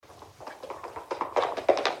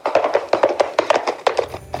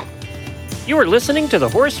You are listening to the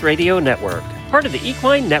Horse Radio Network, part of the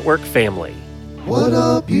Equine Network family. What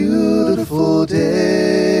a beautiful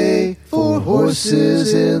day for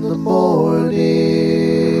horses in the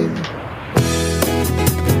morning.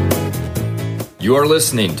 You are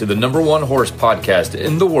listening to the number one horse podcast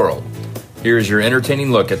in the world. Here is your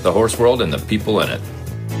entertaining look at the horse world and the people in it.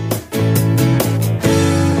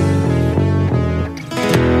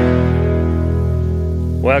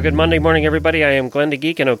 Well, good Monday morning, everybody. I am Glenn the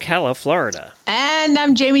Geek in Ocala, Florida. And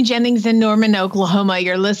I'm Jamie Jennings in Norman, Oklahoma.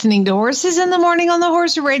 You're listening to Horses in the Morning on the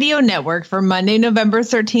Horse Radio Network for Monday, November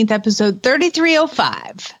 13th, episode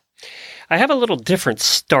 3305. I have a little different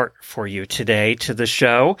start for you today to the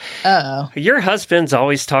show. Uh-oh. Your husband's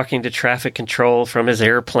always talking to traffic control from his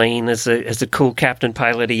airplane as a cool captain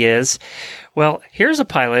pilot he is. Well, here's a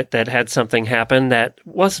pilot that had something happen that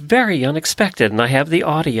was very unexpected, and I have the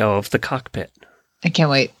audio of the cockpit. I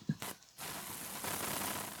can't wait.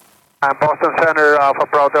 I'm Boston Center for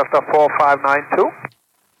Broad Delta 4592.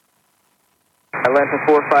 Atlanta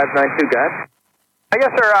 4592, guys.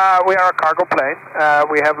 Yes, sir. We are a cargo plane.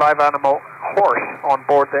 We have live animal horse on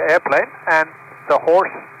board the airplane, and the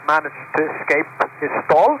horse managed to escape his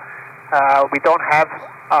stall. We don't have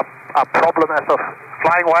a problem as of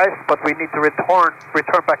flying-wise, but we need to return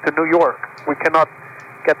back to New York. We cannot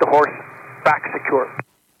get the horse back secure.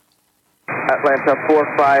 Atlanta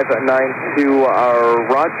 4592,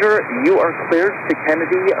 Roger. You are cleared to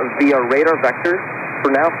Kennedy via radar vectors.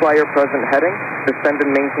 For now, fly your present heading. Descend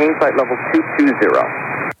and maintain flight level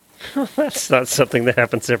 220. That's not something that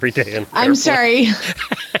happens every day. I'm sorry.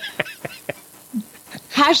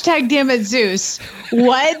 Hashtag damn it, Zeus.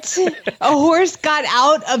 What? A horse got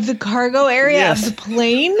out of the cargo area of the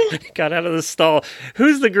plane? Got out of the stall.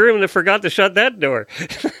 Who's the groom that forgot to shut that door?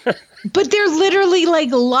 But they're literally like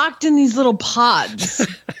locked in these little pods.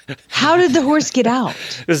 How did the horse get out?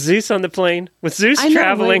 Was Zeus on the plane? Was Zeus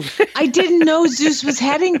traveling? I didn't know Zeus was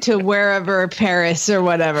heading to wherever, Paris or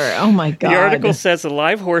whatever. Oh my God. The article says a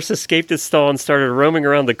live horse escaped its stall and started roaming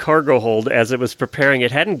around the cargo hold as it was preparing.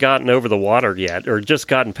 It hadn't gotten over the water yet, or just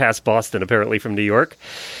gotten past Boston, apparently, from New York.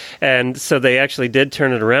 And so they actually did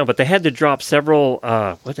turn it around, but they had to drop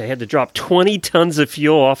they had to drop 20 tons of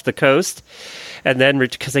fuel off the coast. And then,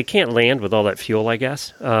 because they can't land with all that fuel, I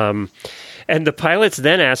guess. And the pilots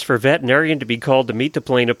then asked for a veterinarian to be called to meet the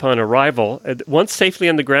plane upon arrival. Once safely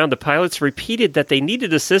on the ground, the pilots repeated that they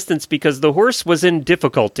needed assistance because the horse was in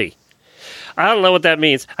difficulty. I don't know what that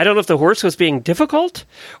means. I don't know if the horse was being difficult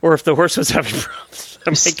or if the horse was having problems.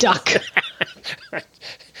 I'm stuck. It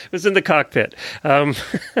was in the cockpit.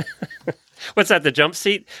 What's that, the jump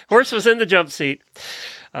seat? Horse was in the jump seat.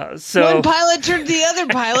 One pilot turned to the other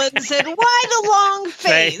pilot and said, "Why the long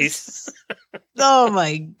face?" Oh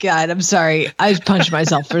my God. I'm sorry. I punched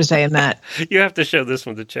myself for saying that. You have to show this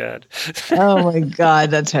one to Chad. Oh my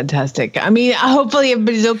God. That's fantastic. I mean, hopefully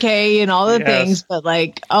everybody's okay and all the things, but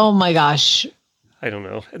like, oh my gosh. I don't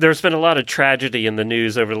know. There's been a lot of tragedy in the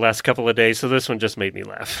news over the last couple of days, so this one just made me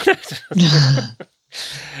laugh.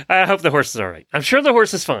 I hope the horse is all right. I'm sure the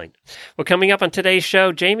horse is fine. Well, coming up on today's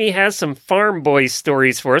show, Jamie has some farm boy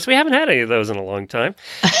stories for us. We haven't had any of those in a long time.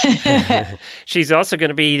 She's also going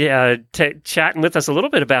to be chatting with us a little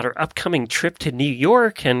bit about her upcoming trip to New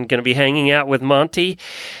York and going to be hanging out with Monty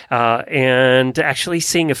and actually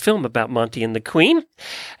seeing a film about Monty and the Queen.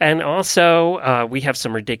 And also, we have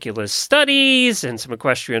some ridiculous studies and some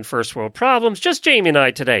equestrian first world problems. Just Jamie and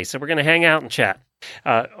I today. So we're going to hang out and chat.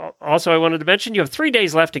 Also, I wanted to mention you have 3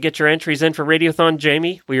 days left to get your entries in for Radiothon,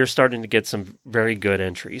 Jamie. We are starting to get some very good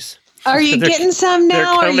entries. Are you getting some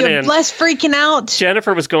now? Are you less freaking out?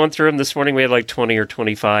 Jennifer was going through them this morning. We had like 20 or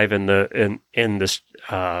 25 in this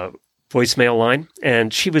voicemail line,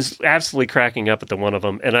 and she was absolutely cracking up at the one of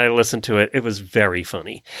them, and I listened to it. It was very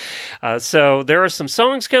funny. So there are some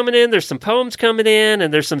songs coming in, there's some poems coming in,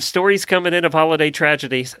 and there's some stories coming in of holiday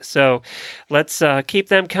tragedies. So let's keep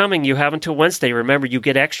them coming. You have until Wednesday. Remember, you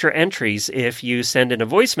get extra entries if you send in a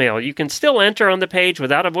voicemail. You can still enter on the page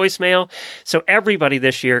without a voicemail, so everybody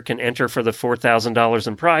this year can enter for the $4,000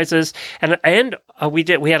 in prizes. And we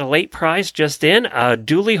had a late prize just in, a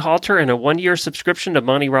dually halter and a 1-year subscription to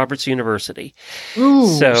Monty Roberts University. Ooh,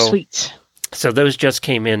 sweet. So those just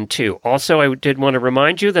came in too. Also, I did want to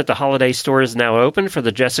remind you that the holiday store is now open for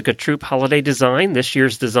the Jessica Troop holiday design, this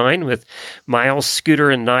year's design with Miles, Scooter,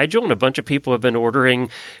 and Nigel. And a bunch of people have been ordering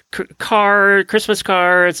Christmas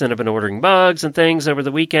cards and have been ordering mugs and things over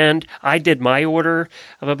the weekend. I did my order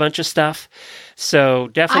of a bunch of stuff. So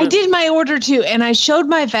definitely. I did my order too. And I showed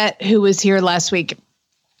my vet who was here last week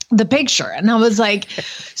the picture. And I was like,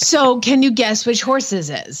 so can you guess which horse this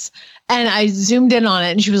is? And I zoomed in on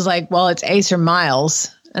it and she was like, well, it's Ace or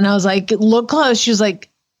Miles. And I was like, look close. She was like,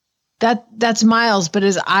 that's Miles, but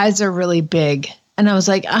his eyes are really big. And I was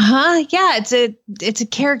like, yeah, it's a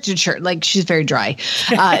caricature. Like, she's very dry.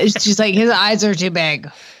 She's like, his eyes are too big.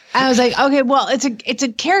 I was like, okay, well, it's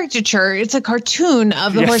a caricature. It's a cartoon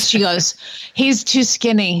of the horse. She goes, he's too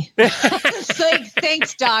skinny. It's like,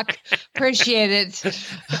 thanks, Doc. Appreciate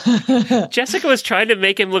it. Jessica was trying to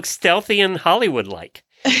make him look stealthy and Hollywood-like.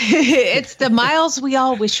 It's the Miles we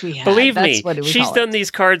all wish we had. Believe me, she's done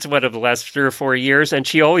these cards, over the last 3 or 4 years, and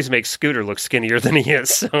she always makes Scooter look skinnier than he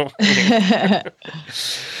is. So,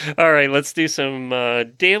 all right, let's do some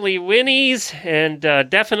daily winnies. And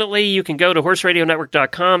definitely you can go to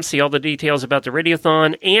horseradionetwork.com, see all the details about the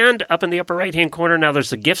Radiothon, and up in the upper right-hand corner, now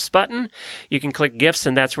there's a gifts button. You can click gifts,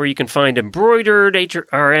 and that's where you can find embroidered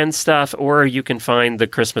HRN stuff, or you can find the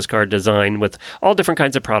Christmas card design with all different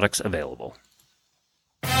kinds of products available.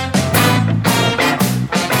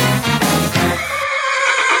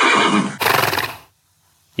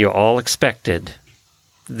 You all expected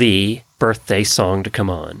the birthday song to come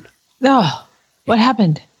on. Oh, what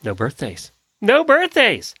happened? No birthdays. No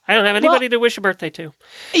birthdays. I don't have anybody to wish a birthday to.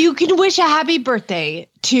 You can wish a happy birthday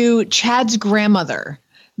to Chad's grandmother.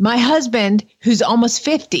 My husband, who's almost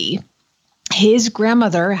 50, his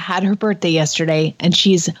grandmother had her birthday yesterday, and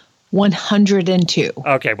she's 102.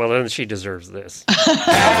 Okay, well, then she deserves this.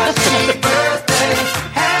 Happy birthday,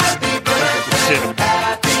 happy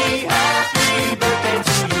birthday, happy birthday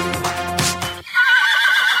to you.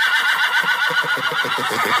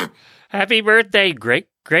 Happy birthday,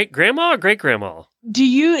 great-grandma or great-grandma?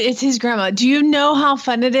 It's his grandma. Do you know how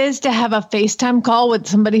fun it is to have a FaceTime call with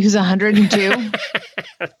somebody who's 102?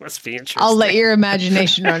 Must be interesting. I'll let your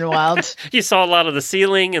imagination run wild. You saw a lot of the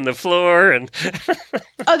ceiling and the floor and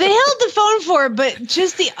Oh, they held the phone for it, but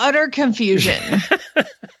just the utter confusion.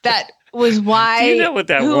 That was why. Do you know what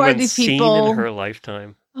that who are these woman's people? seen in her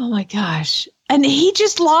lifetime? Oh my gosh. And he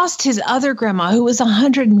just lost his other grandma who was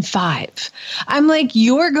 105. I'm like,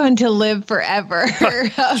 you're going to live forever.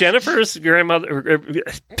 Jennifer's grandmother,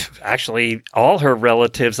 actually, all her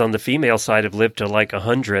relatives on the female side have lived to like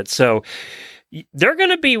 100. So we're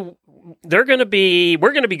going to be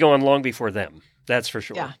going long before them. That's for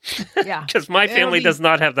sure. Yeah. Because my family does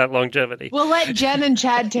not have that longevity. We'll let Jen and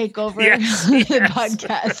Chad take over the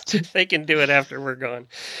podcast. They can do it after we're gone.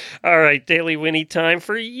 All right, Daily Winnie time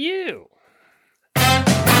for you.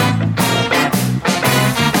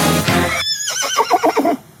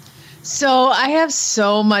 So I have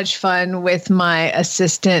so much fun with my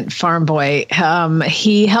assistant farm boy.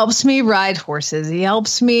 He helps me ride horses. He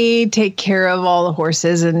helps me take care of all the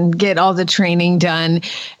horses and get all the training done.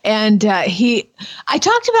 And I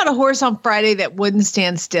talked about a horse on Friday that wouldn't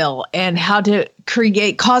stand still and how to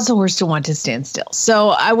cause the horse to want to stand still. So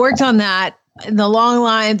I worked on that in the long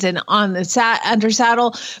lines and on the under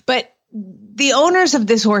saddle, but the owners of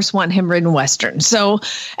this horse want him ridden Western. So,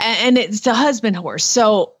 and it's the husband horse.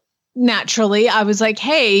 So naturally, I was like,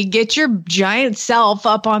 hey, get your giant self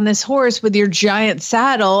up on this horse with your giant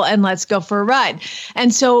saddle and let's go for a ride.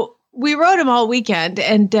 And so we rode him all weekend,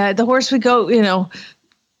 and the horse would go,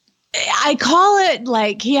 I call it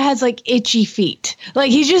like he has like itchy feet. Like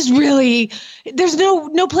he just really, there's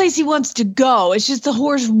no place he wants to go. It's just the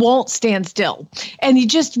horse won't stand still. And he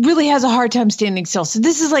just really has a hard time standing still. So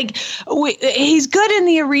this is like, he's good in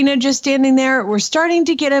the arena, just standing there. We're starting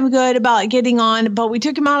to get him good about getting on, but we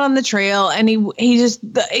took him out on the trail, and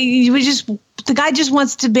the guy just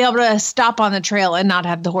wants to be able to stop on the trail and not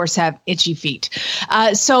have the horse have itchy feet.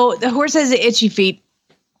 So the horse has the itchy feet.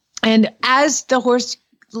 And as the horse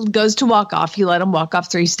goes to walk off, you let him walk off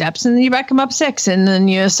 3 steps, and then you back him up 6, and then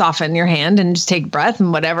you soften your hand and just take a breath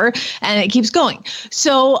and whatever, and it keeps going.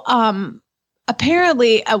 So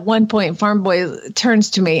apparently at one point, Farm Boy turns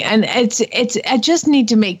to me, and I just need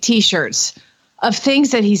to make T-shirts of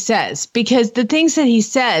things that he says, because the things that he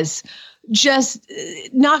says just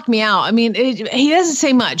knock me out. I mean, he doesn't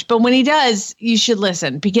say much, but when he does, you should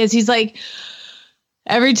listen, because he's like,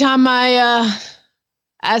 every time I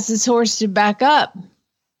ask this horse to back up,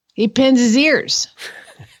 he pins his ears.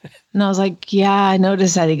 And I was like, yeah, I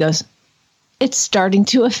noticed that. He goes, it's starting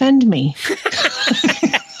to offend me.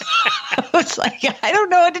 I was like, I don't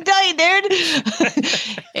know what to tell you, dude.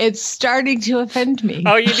 It's starting to offend me.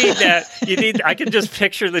 Oh, you need that. I can just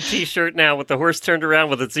picture the T-shirt now with the horse turned around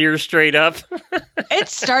with its ears straight up.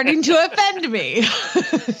 It's starting to offend me.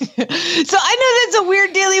 So I know that's a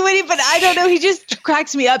weird daily Winnie, but I don't know. He just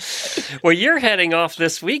cracks me up. Well, you're heading off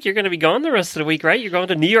this week. You're going to be gone the rest of the week, right? You're going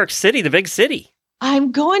to New York City, the big city.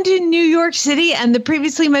 I'm going to New York City, and the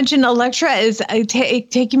previously mentioned Electra is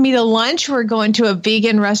taking me to lunch. We're going to a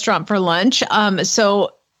vegan restaurant for lunch.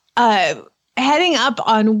 So heading up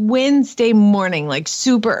on Wednesday morning, like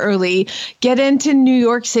super early, get into New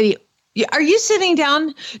York City. Are you sitting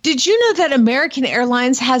down? Did you know that American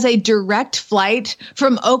Airlines has a direct flight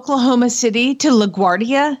from Oklahoma City to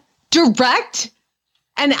LaGuardia? Direct?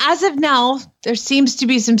 And as of now, there seems to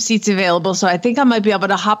be some seats available. So I think I might be able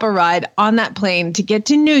to hop a ride on that plane to get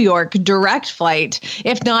to New York, direct flight.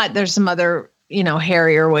 If not, there's some other,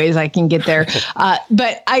 hairier ways I can get there.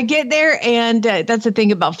 But I get there, and that's the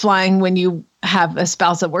thing about flying when you have a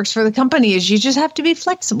spouse that works for the company is you just have to be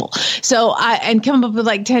flexible. So and come up with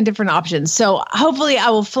like 10 different options. So hopefully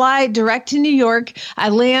I will fly direct to New York. I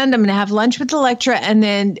land, I'm going to have lunch with Electra, and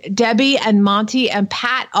then Debbie and Monty and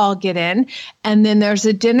Pat all get in. And then there's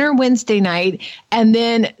a dinner Wednesday night. And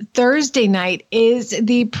then Thursday night is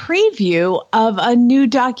the preview of a new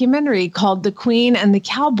documentary called The Queen and the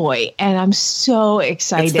Cowboy. And I'm so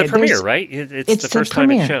excited. It's the premiere, right? It's the first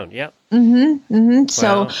time it's shown. Yeah. Wow.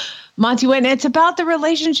 So Monty went, it's about the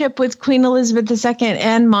relationship with Queen Elizabeth II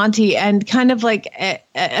and Monty, and kind of like,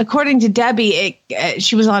 according to Debbie,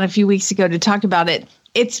 she was on a few weeks ago to talk about it.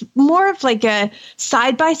 It's more of like a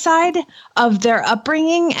side-by-side of their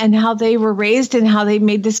upbringing and how they were raised and how they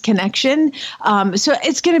made this connection. So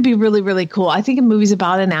it's going to be really, really cool. I think the movie's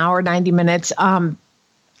about an hour, 90 minutes. And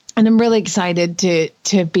I'm really excited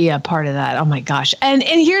to be a part of that. Oh my gosh. And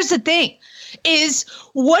here's the thing. Is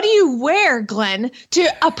what do you wear, Glenn, to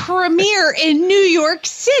a premiere in New York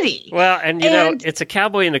City? Well, and it's a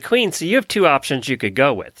cowboy and a queen, so you have two options you could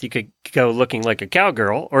go with. You could go looking like a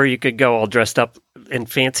cowgirl, or you could go all dressed up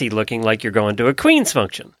and fancy looking like you're going to a queen's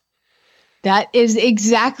function. That is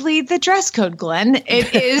exactly the dress code, Glenn.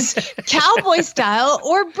 It is cowboy style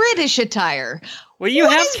or British attire. Well, you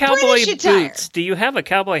have cowboy boots. Do you have a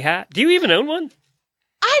cowboy hat? Do you even own one?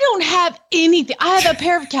 I don't have anything. I have a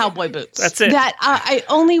pair of cowboy boots. That's it. That I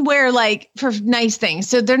only wear like for nice things.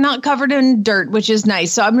 So they're not covered in dirt, which is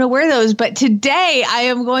nice. So I'm going to wear those. But today I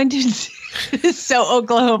am going to so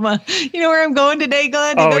Oklahoma. You know where I'm going today,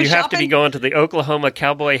 Glenn? Oh, you have to be going to the Oklahoma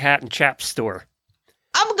Cowboy Hat and Chaps store.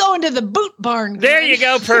 I'm going to the boot barn, Glenn. There you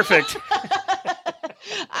go. Perfect.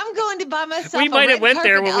 I'm going to buy myself. We might have went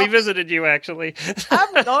there when we outfit. visited you, actually.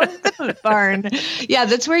 I'm going to the boot barn. Yeah,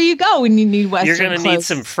 that's where you go when you need Western You're going to need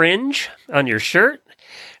some fringe on your shirt.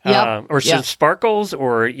 Or some sparkles,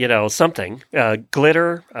 or something,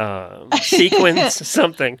 glitter, sequins,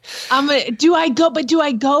 something. Do I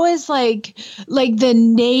go as like the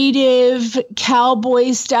native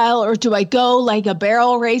cowboy style, or do I go like a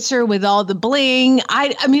barrel racer with all the bling?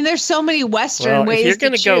 I mean, there's so many Western ways. If you're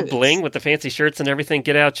going to go bling with the fancy shirts and everything,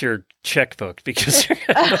 get out your checkbook, because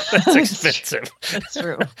that's expensive. That's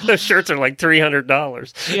true. Those shirts are like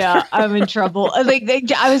 $300. Yeah, I'm in trouble.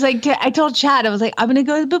 I told Chad, I was like, I'm going to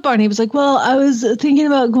go to the boot barn. He was like, well, I was thinking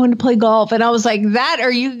about going to play golf. And I was like, that, or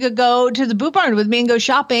you could go to the boot barn with me and go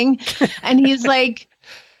shopping. And he's like,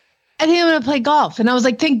 I think I'm going to play golf. And I was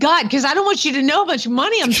like, thank God, because I don't want you to know how much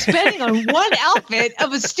money I'm spending on one outfit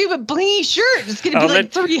of a stupid blingy shirt. It's going to be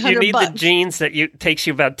like $300. You need the jeans that takes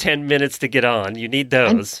you about 10 minutes to get on. You need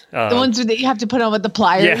those. The ones that you have to put on with the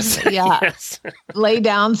pliers. Yes. Yeah. Yes. Lay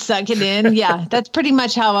down, suck it in. Yeah. That's pretty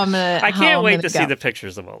much how I'm going to. I can't wait to see the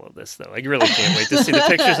pictures of all of this, though. I really can't wait to see the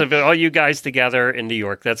pictures of all you guys together in New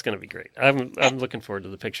York. That's going to be great. I'm looking forward to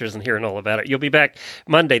the pictures and hearing all about it. You'll be back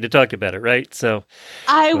Monday to talk about it, right? So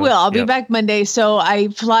I will. I'll be back Monday. So I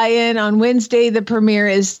fly in on Wednesday. The premiere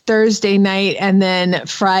is Thursday night. And then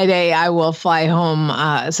Friday, I will fly home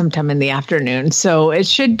sometime in the afternoon. So it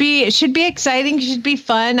should be exciting. It should be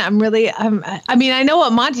fun. I know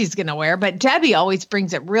what Monty's going to wear, but Debbie always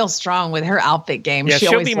brings it real strong with her outfit game. Yeah,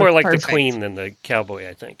 she'll be more like the queen than the cowboy,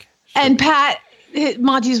 I think. And Pat,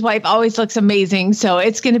 Monty's wife, always looks amazing. So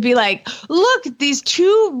it's going to be like, look, these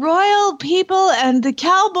two royal people and the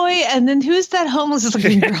cowboy, and then who's that homeless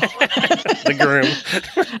looking girl? The groom.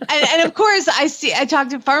 and of course, I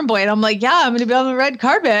talked to Farm Boy, and I'm like, yeah, I'm going to be on the red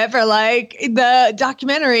carpet for like the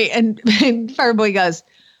documentary. And Farm Boy goes,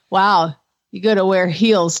 wow, you got to wear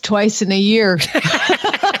heels twice in a year.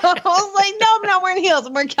 I was like, no, I'm not wearing heels.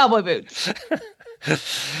 I'm wearing cowboy boots.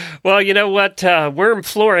 Well, you know what? WERM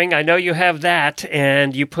flooring, I know you have that,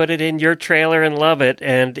 and you put it in your trailer and love it.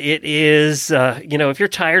 And it is, if you're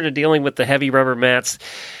tired of dealing with the heavy rubber mats,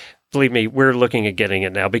 Believe me, we're looking at getting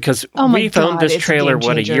it now because Oh my we've owned God, this it's a trailer,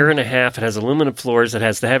 game a changer. year and a half. It has aluminum floors. It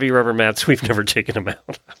has the heavy rubber mats. We've never taken them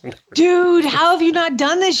out. Dude, how have you not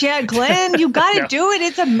done this yet, Glenn? You got to No. do it.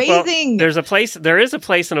 It's Well, amazing. there is a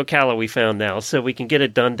place in Ocala we found now, so we can get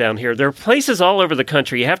it done down here. There are places all over the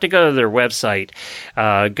country. You have to go to their website.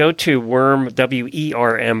 Go to WERM,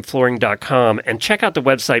 WERM flooring.com and check out the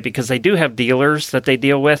website because they do have dealers that they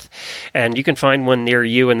deal with, and you can find one near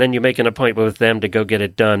you, and then you make an appointment with them to go get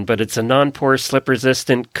it done. But it's a non-porous,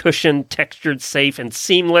 slip-resistant, cushioned, textured, safe, and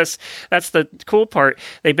seamless. That's the cool part.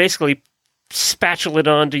 They basically spatula it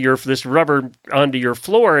onto this rubber onto your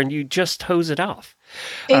floor, and you just hose it off.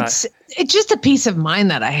 It's just a peace of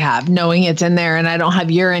mind that I have knowing it's in there and I don't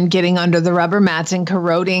have urine getting under the rubber mats and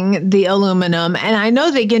corroding the aluminum. And I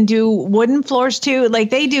know they can do wooden floors too.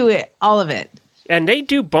 Like they do it, all of it. And they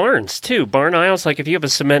do barns, too. Barn aisles, like if you have a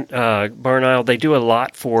cement barn aisle, they do a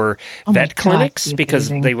lot for vet clinics that's because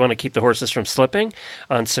amazing. they want to keep the horses from slipping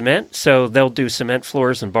on cement. So they'll do cement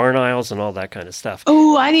floors and barn aisles and all that kind of stuff.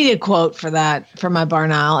 Oh, I need a quote for that for my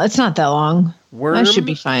barn aisle. It's not that long. That should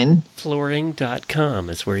be fine. Flooring.com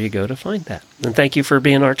is where you go to find that. And thank you for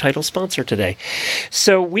being our title sponsor today.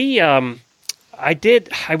 So I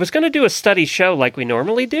was going to do a study show like we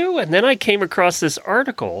normally do, and then I came across this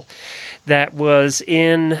article that was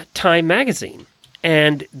in Time magazine.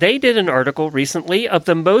 And they did an article recently of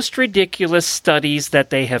the most ridiculous studies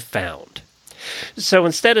that they have found. So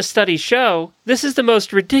instead of study show, this is the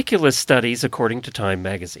most ridiculous studies according to Time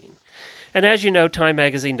magazine. And as you know, Time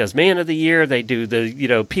magazine does Man of the Year, they do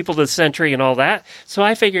the, People of the Century and all that. So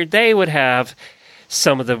I figured they would have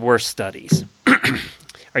some of the worst studies.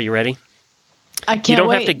 Are you ready? I can't You don't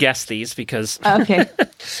wait. have to guess these because Okay.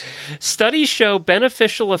 studies show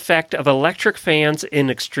beneficial effect of electric fans in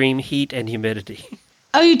extreme heat and humidity.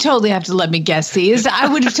 Oh, you totally have to let me guess these. I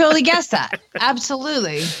would have totally guessed that.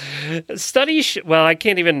 Absolutely. Well, I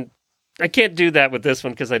can't do that with this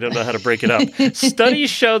one because I don't know how to break it up. Studies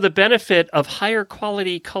show the benefit of higher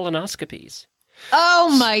quality colonoscopies.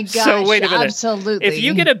 Oh my gosh. So wait a minute. Absolutely. If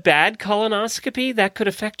you get a bad colonoscopy, that could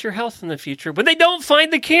affect your health in the future, but they don't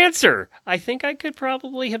find the cancer. I think I could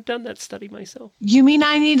probably have done that study myself. You mean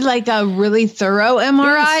I need like a really thorough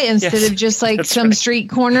MRI instead yes. of just like That's some right. street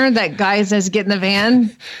corner that guy says get in the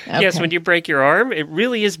van? Yes, Okay. when you break your arm, it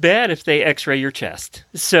really is bad if they x-ray your chest.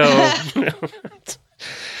 So,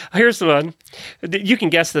 here's the one. You can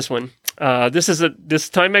guess this one. This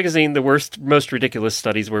Time magazine, the most ridiculous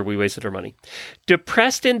studies where we wasted our money.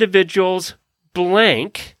 Depressed individuals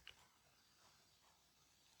blank.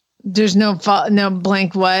 There's no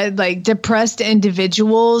blank what? Like depressed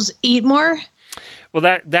individuals eat more?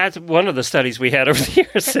 Well, that's one of the studies we had over the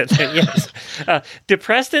years. Said that, yes.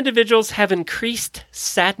 Depressed individuals have increased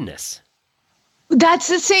sadness. That's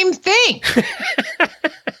the same thing.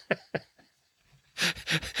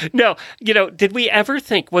 No, did we ever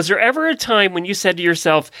think, was there ever a time when you said to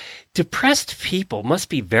yourself, depressed people must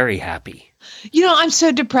be very happy? I'm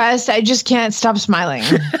so depressed. I just can't stop smiling.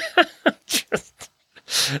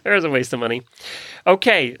 There's a waste of money.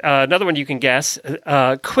 Okay, another one you can guess.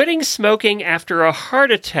 Quitting smoking after a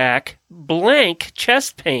heart attack, blank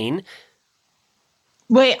chest pain.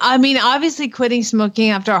 Wait, I mean, obviously quitting smoking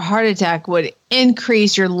after a heart attack would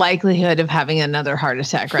increase your likelihood of having another heart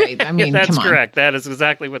attack, right? I mean, That's come on. correct. That is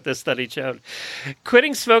exactly what this study showed.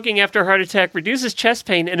 Quitting smoking after a heart attack reduces chest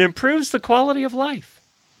pain and improves the quality of life.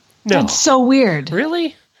 No. That's so weird.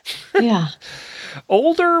 Really? Yeah.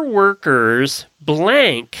 Older workers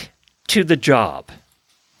blank to the job.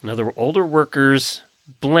 In other words, older workers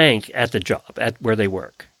blank at the job, at where they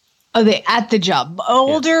work. Oh, they at the job.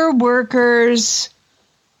 Older workers.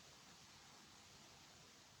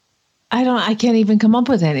 I can't even come up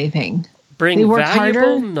with anything. Bring They work valuable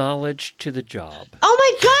harder? knowledge to the job. Oh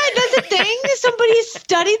my God, that's a thing? Somebody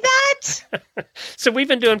studied that? So we've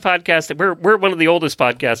been doing podcasts. We're one of the oldest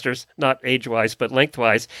podcasters, not age-wise, but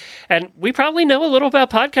length-wise. And we probably know a little about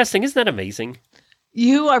podcasting. Isn't that amazing?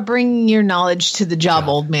 You are bringing your knowledge to the job,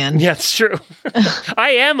 old man. Yeah, it's true. I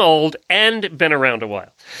am old and been around a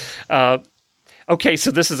while. Okay,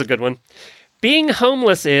 so this is a good one. Being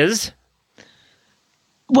homeless is...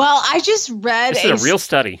 Well, I just read This is a real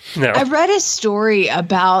study. No. I read a story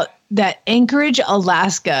about that Anchorage,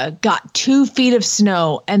 Alaska got 2 feet of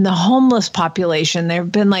snow and the homeless population, there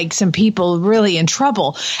have been like some people really in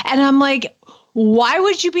trouble. And I'm like, why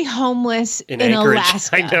would you be homeless in Anchorage?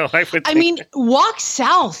 Alaska? I know. I mean, walk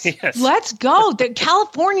south. Yes. Let's go.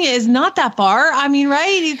 California is not that far. I mean,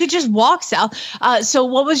 right? You could just walk south. So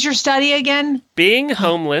what was your study again? Being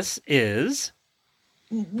homeless is...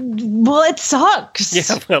 Well, it sucks.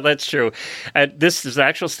 Yeah, well, that's true. This is an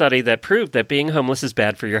actual study that proved that being homeless is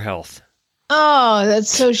bad for your health. Oh, that's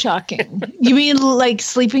so shocking. You mean like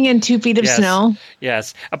sleeping in 2 feet of Yes. snow?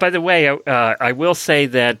 Yes. By the way, I will say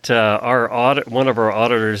that one of our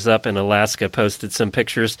auditors up in Alaska posted some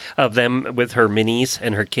pictures of them with her minis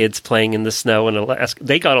and her kids playing in the snow in Alaska.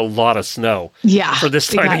 They got a lot of snow for this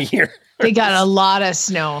time of year. They got a lot of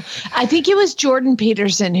snow. I think it was Jordan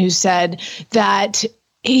Peterson who said that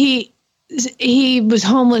he was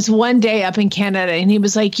homeless one day up in Canada, and he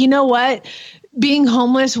was like, you know what? Being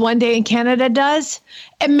homeless one day in Canada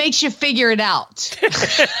it makes you figure it out.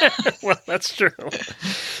 Well, that's true.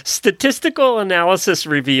 Statistical analysis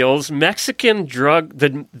reveals the Mexican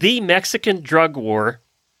drug war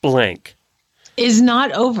blank is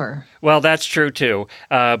not over. Well, that's true too.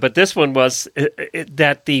 But this one was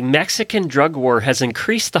that the Mexican drug war has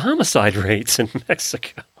increased the homicide rates in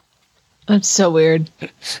Mexico. That's so weird.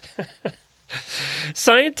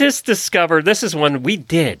 Scientists discover, this is one we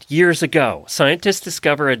did years ago. Scientists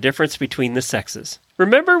discover a difference between the sexes.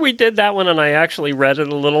 Remember we did that one and I actually read it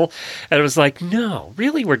a little and it was like, no,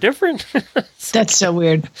 really, we're different? That's so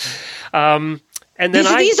weird. And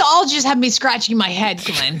then these all just have me scratching my head,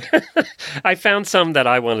 Glenn. I found some that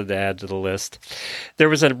I wanted to add to the list. There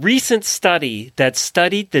was a recent study that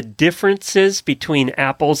studied the differences between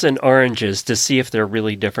apples and oranges to see if they're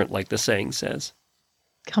really different, like the saying says.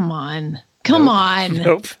 Come on. Come on.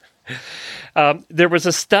 Nope. There was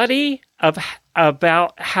a study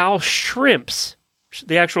about how shrimps,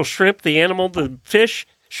 the actual shrimp, the animal, the fish,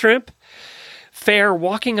 shrimp, fare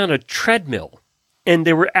walking on a treadmill. And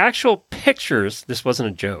there were actual pictures. This wasn't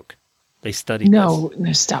a joke. They studied this. No,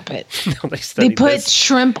 stop it. No, they studied They put this.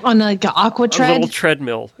 shrimp on like an aqua A tread? little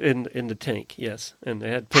treadmill in the tank, yes. And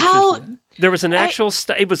they had pictures. Of that. There was an actual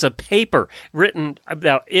it was a paper written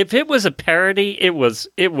about, if it was a parody, it was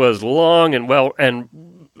long and well and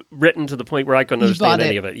written to the point where I couldn't understand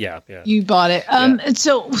any of it. Yeah. You bought it.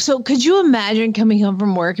 So could you imagine coming home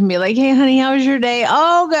from work and be like, "Hey honey, how was your day?"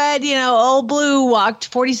 "Oh, good, old Blue walked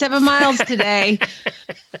 47 miles today."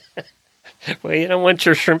 Well, you don't want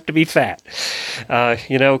your shrimp to be fat. I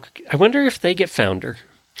wonder if they get founder.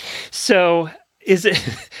 So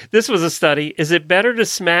this was a study. Is it better to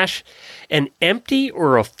smash an empty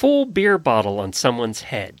or a full beer bottle on someone's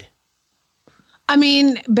head? I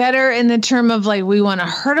mean, better in the term of like we want to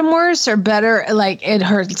hurt them worse, or better like it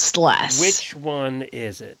hurts less? Which one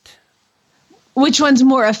is it? Which one's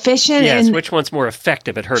more efficient? Yes, which one's more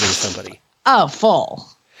effective at hurting somebody? Oh, full.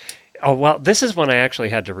 Oh, well, this is one I actually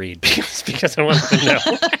had to read because I wanted to know.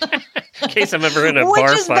 In case I'm ever in a bar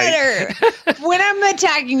Which is fight. better? When I'm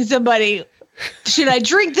attacking somebody, should I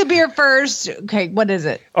drink the beer first? Okay, what is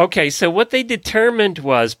it? Okay, so what they determined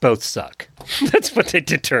was both suck. That's what they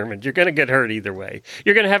determined. You're going to get hurt either way.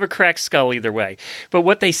 You're going to have a cracked skull either way. But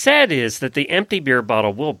what they said is that the empty beer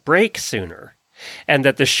bottle will break sooner and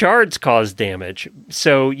that the shards cause damage.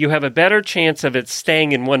 So you have a better chance of it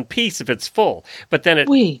staying in one piece if it's full. But then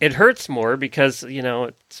it hurts more because,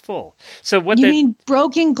 it's full. So what you mean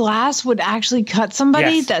broken glass would actually cut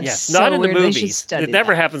somebody? Yes, That's yes. so Not in the weird. They should movies. study It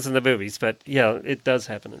never that. happens in the movies, but it does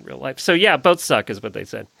happen in real life. So yeah, both suck is what they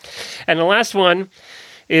said. And the last one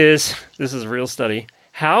is, this is a real study.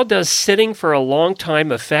 How does sitting for a long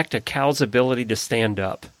time affect a cow's ability to stand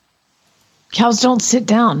up? Cows don't sit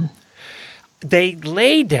down. They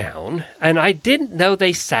lay down, and I didn't know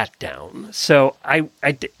they sat down. So I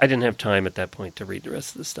didn't have time at that point to read the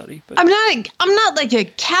rest of the study. But I'm not like a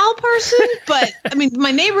cow person, but I mean,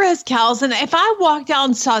 my neighbor has cows, and if I walked out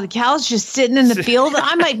and saw the cows just sitting in the field,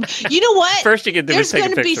 I might, you know what? First you can do is There's take a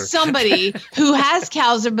going to be picture. somebody who has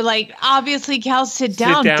cows and be like, obviously cows sit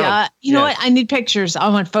down. down. Duh. You know Yes. what? I need pictures. I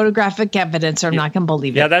want photographic evidence, or I'm not going to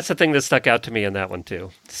believe Yeah, it. that's the thing that stuck out to me in that one,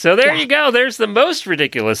 too. So there you go. There's the most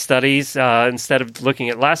ridiculous studies. Instead of looking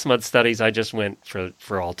at last month's studies, I just went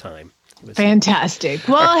for all time. Fantastic.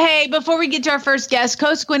 Well, hey, before we get to our first guest,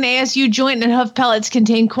 Cosequin ASU joint and hoof pellets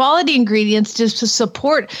contain quality ingredients to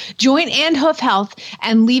support joint and hoof health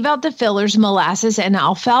and leave out the fillers, molasses, and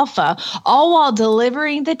alfalfa, all while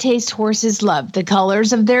delivering the taste horses love. The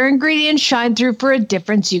colors of their ingredients shine through for a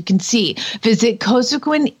difference you can see. Visit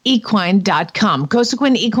CosequinEquine.com.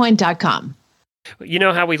 CosequinEquine.com. You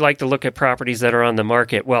know how we like to look at properties that are on the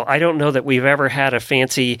market? Well, I don't know that we've ever had a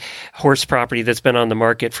fancy horse property that's been on the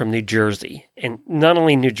market from New Jersey. And not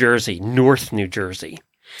only New Jersey, North New Jersey.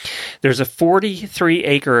 There's a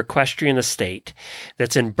 43-acre equestrian estate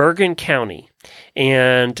that's in Bergen County,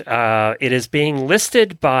 and it is being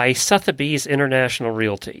listed by Sotheby's International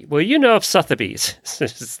Realty. Well, you know if Sotheby's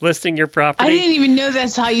is listing your property. I didn't even know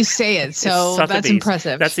that's how you say it, so that's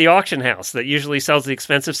impressive. That's the auction house that usually sells the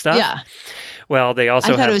expensive stuff. Yeah. Well, they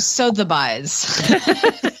also I thought it was Sotheby's.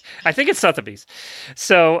 I think it's Sotheby's.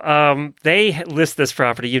 So they list this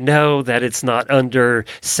property. You know that it's not under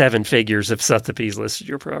 7 figures if Sotheby's listed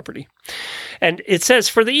your property. And it says,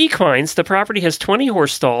 for the equines, the property has 20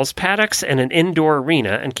 horse stalls, paddocks, and an indoor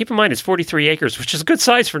arena. And keep in mind, it's 43 acres, which is a good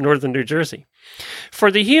size for northern New Jersey.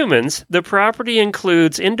 For the humans, the property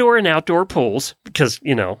includes indoor and outdoor pools, because,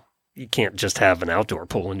 you know, you can't just have an outdoor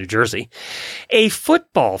pool in New Jersey, a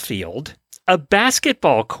football field, a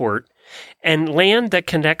basketball court, and land that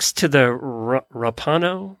connects to the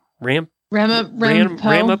Ramapo River.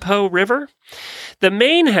 The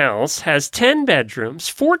main house has 10 bedrooms,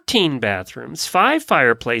 14 bathrooms, 5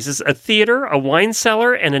 fireplaces, a theater, a wine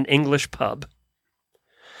cellar, and an English pub.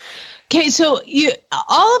 Okay, so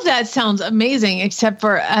all of that sounds amazing, except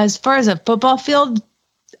for as far as a football field,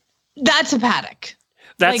 that's a paddock.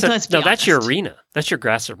 That's your arena. That's your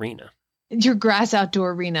grass arena. Your grass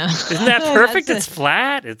outdoor arena. Isn't that perfect? It's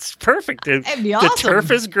flat. It's perfect. It'd be awesome. The turf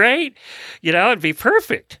is great. You know, it'd be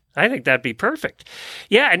perfect. I think that'd be perfect.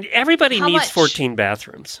 Yeah, and everybody needs 14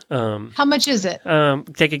 bathrooms. How much is it?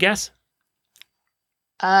 Take a guess.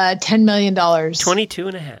 $10 million. 22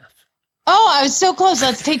 and a half. Oh, I was so close.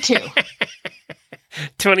 Let's take 2.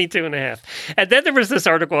 22 and a half. And then there was this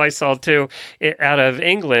article I saw too out of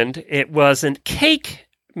England. It was a cake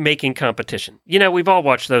making competition. You know, we've all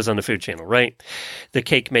watched those on the Food Channel, right? The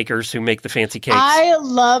cake makers who make the fancy cakes. I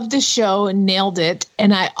love the show Nailed It,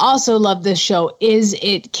 and I also love the show Is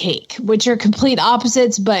It Cake, which are complete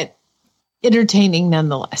opposites, but entertaining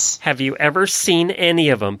nonetheless. Have you ever seen any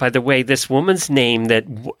of them? By the way, this woman's name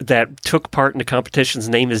that took part in the competition's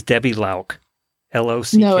name is Debbie Lauck.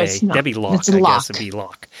 L-O-C-K. No, it's not. Debbie Lauck, I guess it'd be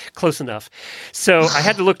Lauck. Close enough. So I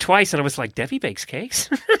had to look twice, and I was like, Debbie bakes cakes?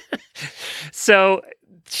 So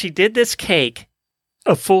she did this cake,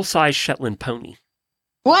 a full-size Shetland pony.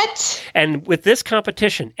 What? And with this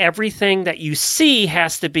competition, everything that you see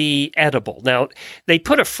has to be edible. Now, they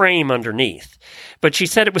put a frame underneath, but she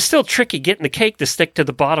said it was still tricky getting the cake to stick to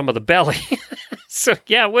the bottom of the belly. So,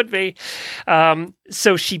 yeah, it would be.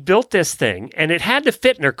 So she built this thing, and it had to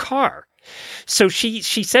fit in her car. So she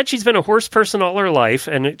said she's been a horse person all her life,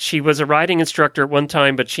 and she was a riding instructor at one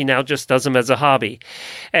time, but she now just does them as a hobby.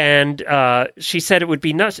 And she said it would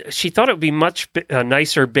be nuts. She thought it would be much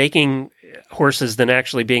nicer baking horses than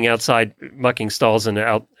actually being outside mucking stalls and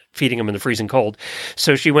out feeding them in the freezing cold.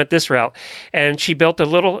 So she went this route, and she made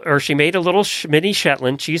a little mini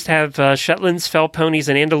Shetland. She used to have Shetlands, fell ponies,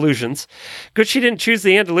 and Andalusians. Good she didn't choose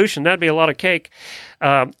the Andalusian. That'd be a lot of cake.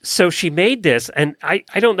 So she made this, and I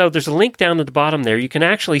don't know. There's a link down at the bottom there. You can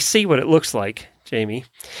actually see what it looks like, Jamie.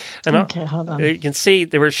 And okay, hold on. You can see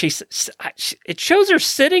there where it shows her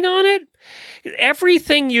sitting on it.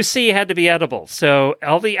 Everything you see had to be edible. So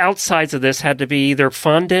all the outsides of this had to be either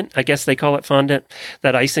fondant. I guess they call it fondant,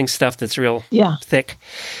 that icing stuff that's real thick.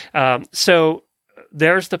 So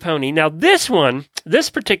there's the pony. Now this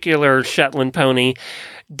particular Shetland pony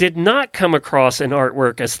did not come across in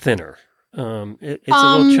artwork as thinner. It's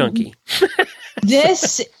a little chunky.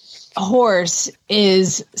 This horse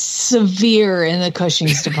is severe in the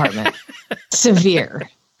Cushing's department. Severe.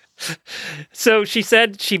 So she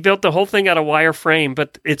said she built the whole thing out of wire frame,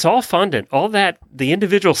 but it's all fondant. All that, the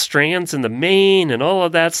individual strands and the mane and all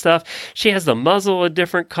of that stuff. She has the muzzle a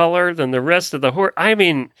different color than the rest of the horse. I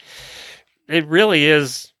mean, it really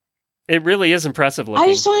is impressive looking.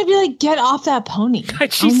 I just want to be like, get off that pony.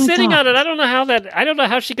 She's sitting on it. I don't know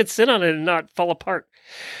how she could sit on it and not fall apart.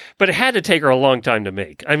 But it had to take her a long time to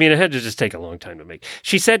make. I mean, it had to just take a long time to make.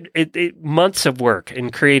 She said it months of work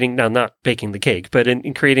in creating, now not baking the cake, but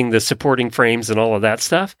in creating the supporting frames and all of that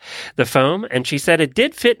stuff, the foam. And she said it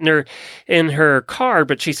did fit in her car,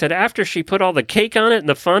 but she said after she put all the cake on it and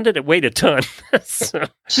the fondant, it weighed a ton. So.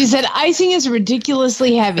 She said icing is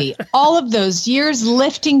ridiculously heavy. All of those years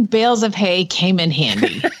lifting bales of hay came in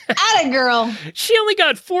handy. Atta girl. She only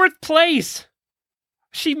got 4th place.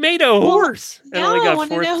 She made a horse and only got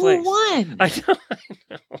 4th place. Who won. I know.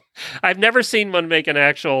 I've never seen one make an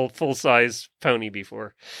actual full-size pony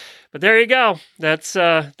before. But there you go. That's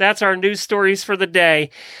our news stories for the day.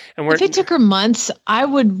 And if it took her months, I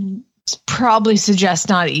would probably suggest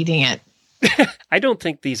not eating it. I don't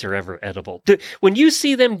think these are ever edible. When you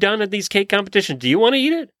see them done at these cake competitions, do you want to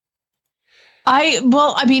eat it? I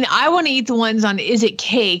want to eat the ones on Is It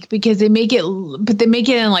Cake because they make it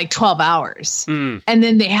in like 12 hours. And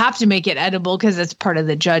then they have to make it edible because it's part of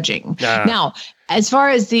the judging. Now, as far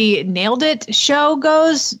as the Nailed It show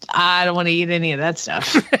goes, I don't want to eat any of that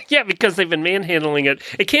stuff. Yeah, because they've been manhandling it.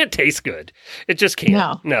 It can't taste good. It just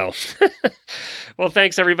can't. No. Well,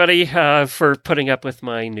 thanks, everybody, for putting up with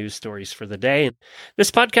my news stories for the day.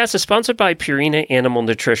 This podcast is sponsored by Purina Animal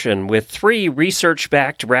Nutrition, with 3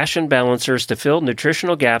 research-backed ration balancers to fill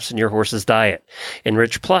nutritional gaps in your horse's diet.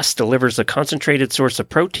 Enrich Plus delivers a concentrated source of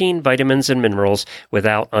protein, vitamins, and minerals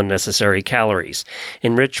without unnecessary calories.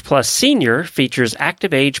 Enrich Plus Senior features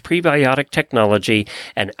active age prebiotic technology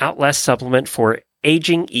and Outlast supplement for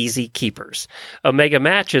aging easy keepers. Omega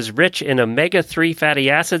Match is rich in omega-3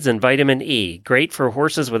 fatty acids and vitamin E, great for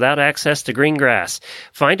horses without access to green grass.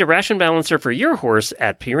 Find a ration balancer for your horse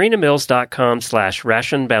at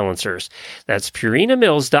purinamills.com/ration balancers. That's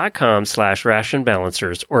purinamills.com/ration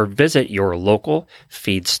balancers, or visit your local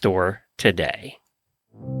feed store today.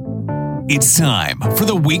 It's time for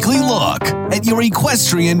the weekly look at your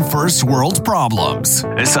equestrian first world problems.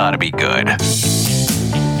 This ought to be good.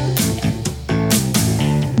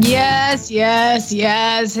 Yes.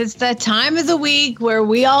 It's that time of the week where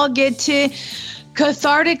we all get to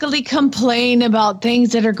cathartically complain about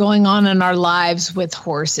things that are going on in our lives with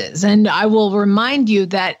horses. And I will remind you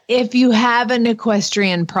that if you have an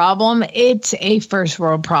equestrian problem, it's a first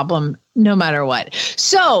world problem, no matter what.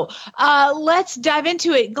 So let's dive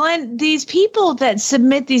into it. Glenn, these people that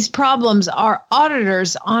submit these problems are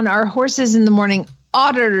auditors on our Horses in the Morning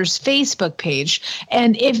Auditors Facebook page.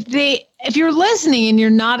 And if you're listening and you're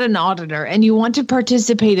not an auditor and you want to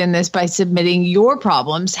participate in this by submitting your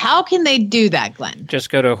problems, how can they do that, Glenn? Just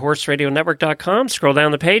go to horseradionetwork.com, scroll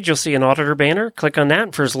down the page, you'll see an auditor banner. Click on that,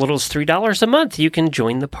 and for as little as $3 a month, you can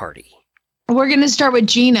join the party. We're going to start with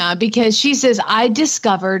Gina because she says, I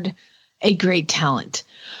discovered a great talent,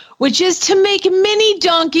 which is to make mini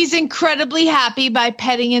donkeys incredibly happy by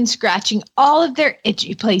petting and scratching all of their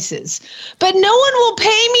itchy places. But no one will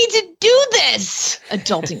pay me to do this.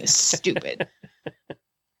 Adulting is stupid.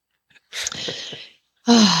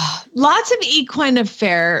 Lots of equine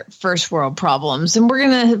affair first world problems, and we're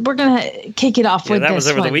gonna kick it off with that this was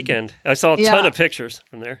over one. the weekend. I saw a ton of pictures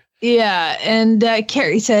from there. Yeah, and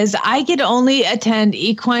Carrie says, I could only attend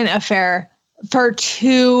equine affair for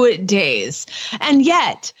 2 days, and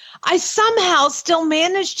yet I somehow still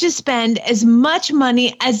managed to spend as much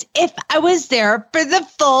money as if I was there for the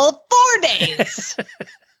full 4 days.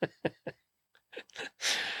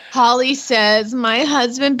 Holly says, my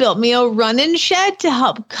husband built me a run-in shed to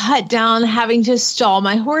help cut down having to stall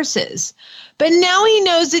my horses. But now he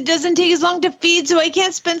knows it doesn't take as long to feed, so I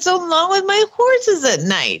can't spend so long with my horses at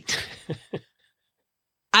night.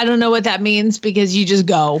 I don't know what that means because you just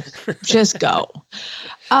go. Just go.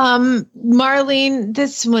 Marlene,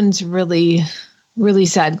 this one's really, really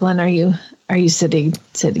sad. Glenn, are you sitting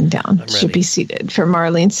down? Should be seated for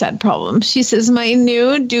Marlene's sad problem. She says, my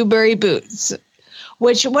new Dewberry boots.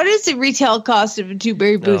 What is the retail cost of a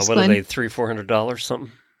Dewberry boots, what Glenn? are they, $300-$400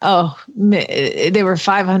 something? Oh, they were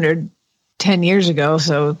 $500 10 years ago,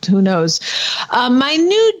 so who knows? My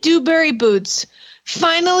new Dewberry boots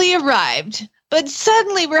finally arrived. But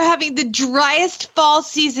suddenly we're having the driest fall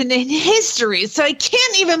season in history, so I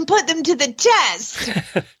can't even put them to the test.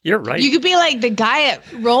 You're right. You could be like the guy at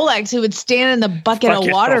Rolex who would stand in the bucket of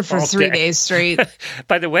water for 3 days straight.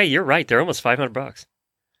 By the way, you're right. They're almost $500.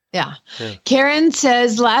 Yeah. Karen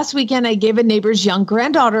says, last weekend I gave a neighbor's young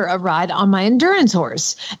granddaughter a ride on my endurance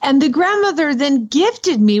horse. And the grandmother then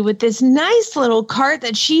gifted me with this nice little cart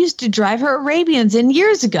that she used to drive her Arabians in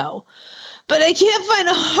years ago. But I can't find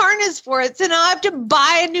a harness for it, so now I have to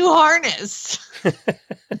buy a new harness.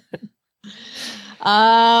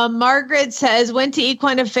 Margaret says, went to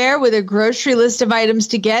Equine Affair with a grocery list of items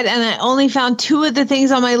to get, and I only found 2 of the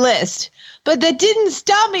things on my list. But that didn't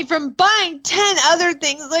stop me from buying 10 other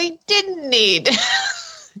things I didn't need.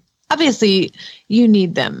 Obviously, you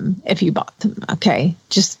need them if you bought them, okay?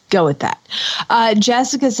 Just go with that.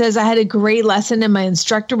 Jessica says, I had a great lesson and my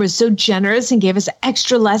instructor was so generous and gave us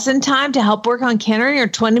extra lesson time to help work on cantering or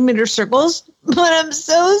 20-meter circles, but I'm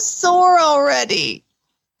so sore already.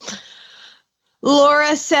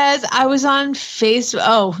 Laura says, I was on Facebook.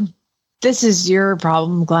 Oh, this is your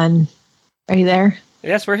problem, Glenn. Are you there?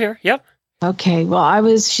 Yes, we're here. Yep. Okay, well,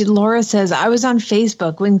 Laura says, I was on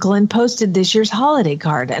Facebook when Glenn posted this year's holiday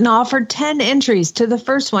card and offered 10 entries to the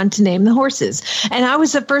first one to name the horses. And I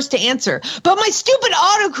was the first to answer. But my stupid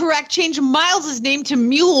autocorrect changed Miles's name to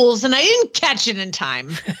Mules, and I didn't catch it in time.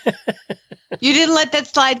 You didn't let that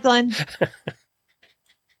slide, Glenn?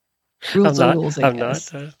 Rules are rules, I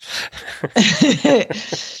guess. I'm not.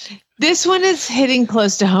 This one is hitting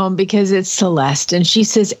close to home because it's Celeste, and she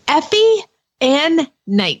says, Effie and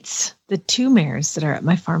Knights, the two mares that are at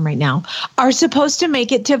my farm right now, are supposed to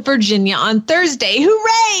make it to Virginia on Thursday.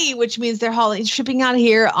 Hooray! Which means they're shipping out of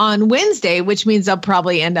here on Wednesday, which means they'll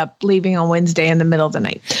probably end up leaving on Wednesday in the middle of the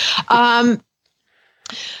night.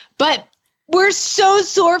 But we're so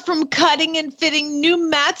sore from cutting and fitting new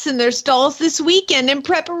mats in their stalls this weekend in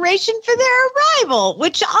preparation for their arrival,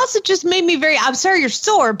 which also just made me I'm sorry you're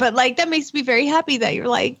sore, but like that makes me very happy that you're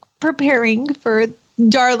like preparing for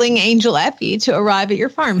darling Angel Effie to arrive at your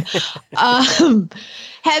farm.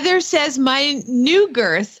 Heather says my new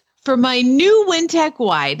girth for my new Wintec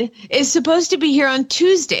Wide is supposed to be here on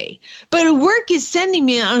Tuesday, but work is sending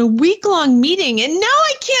me on a week-long meeting, and now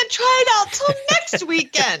I can't try it out till next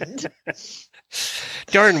weekend.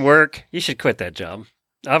 Darn work. You should quit that job.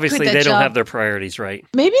 Obviously, they don't have their priorities right.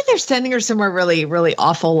 Maybe they're sending her somewhere really, really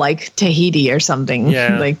awful, like Tahiti or something.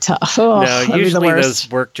 Yeah. Like tough. Oh, no, usually those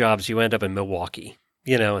work jobs, you end up in Milwaukee.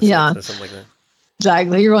 You know, something like that.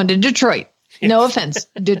 Exactly. You're going to Detroit. No offense,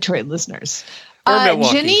 Detroit listeners. Or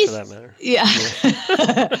Milwaukee, for that matter. Yeah.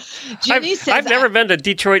 Jenny says, I've never been to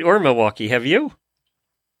Detroit or Milwaukee. Have you?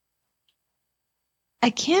 I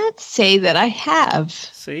can't say that I have.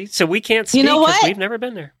 See? So we can't speak because we've never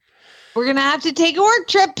been there. We're going to have to take a work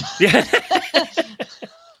trip. Yeah.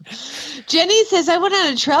 Jenny says, I went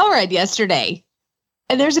on a trail ride yesterday.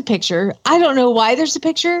 And there's a picture. I don't know why there's a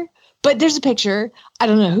picture, but there's a picture. I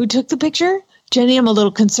don't know who took the picture. Jenny, I'm a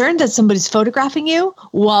little concerned that somebody's photographing you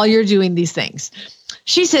while you're doing these things.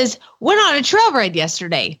 She says, went on a trail ride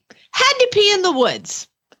yesterday. Had to pee in the woods.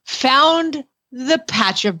 Found the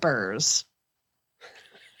patch of burrs.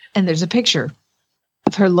 And there's a picture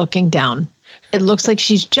of her looking down. It looks like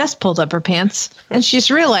she's just pulled up her pants and she's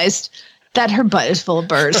realized that her butt is full of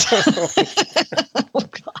burrs. Oh,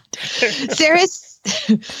 God.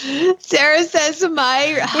 Sarah says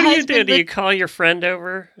my husband... What do? Do you call your friend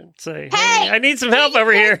over and say, hey, I need some help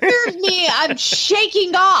over here? Me, I'm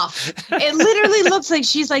shaking off. It literally looks like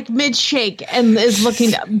she's like mid-shake and is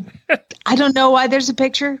looking... I don't know why there's a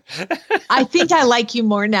picture. I think I like you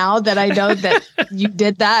more now that I know that you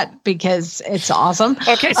did that because it's awesome.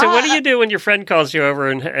 Okay, so what do you do when your friend calls you over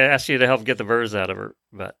and asks you to help get the burrs out of her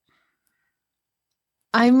butt?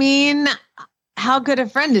 I mean, how good a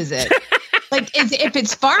friend is it? Like, if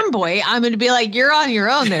it's Farm Boy, I'm going to be like, you're on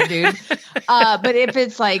your own there, dude. But if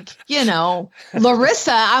it's like,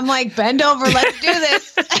 Larissa, I'm like, bend over, let's do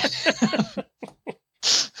this.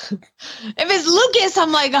 If it's Lucas,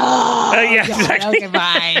 I'm like, yeah, God, exactly. Okay,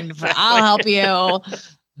 fine. I'll help you.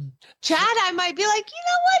 Chad, I might be like, you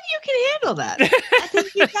know what? You can handle that. I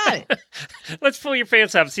think you got it. Let's pull your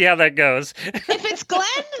pants up, see how that goes. If it's Glenn...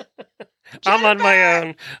 I'm on my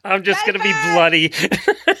own. I'm just going to be bloody.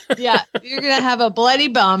 Yeah, you're going to have a bloody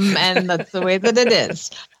bum, and that's the way that it is.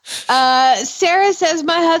 Sarah says,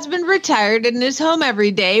 my husband retired and is home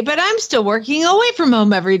every day, but I'm still working away from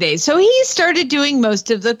home every day. So he started doing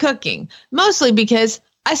most of the cooking, mostly because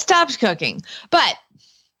I stopped cooking. But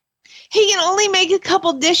he can only make a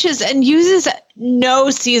couple dishes and uses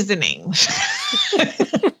no seasoning.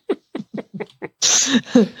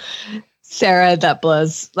 Sarah, that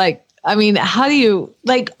blows. Like, I mean, how do you,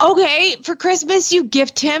 okay, for Christmas, you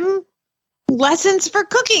gift him lessons for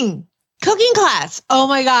cooking class. Oh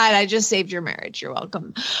my God, I just saved your marriage. You're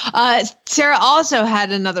welcome. Sarah also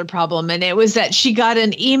had another problem, and it was that she got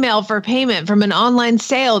an email for payment from an online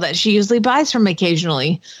sale that she usually buys from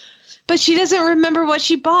occasionally, but she doesn't remember what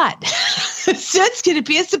she bought. So it's going to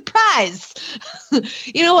be a surprise.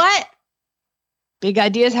 You know what? Big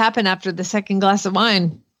ideas happen after the second glass of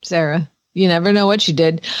wine, Sarah. You never know what you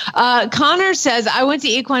did. Connor says, I went to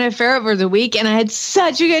Equine Fair over the week and I had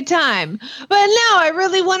such a good time. But now I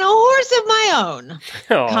really want a horse of my own.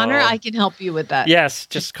 Aww. Connor, I can help you with that. Yes,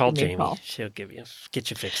 just call Jamie. She'll get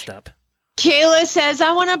you fixed up. Kayla says,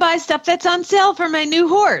 I want to buy stuff that's on sale for my new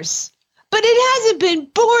horse. But it hasn't been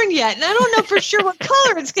born yet, and I don't know for sure what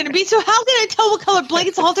color it's going to be. So how can I tell what color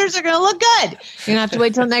blankets halters are going to look good? You're going to have to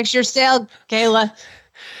wait till next year's sale, Kayla.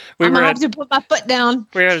 I'm going to have to put my foot down.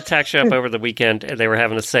 We were at a tack shop over the weekend, and they were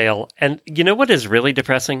having a sale. And you know what is really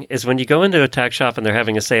depressing is when you go into a tack shop and they're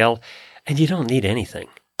having a sale, and you don't need anything.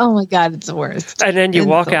 Oh, my God, it's the worst. And then you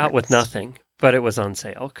walk out with nothing, but it was on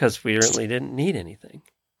sale because we really didn't need anything.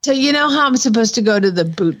 So you know how I'm supposed to go to the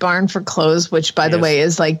Boot Barn for clothes, which, by the way,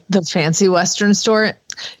 is like the fancy Western store?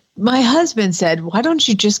 My husband said, why don't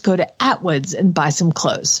you just go to Atwood's and buy some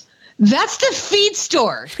clothes? That's the feed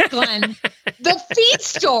store, Glenn. The feed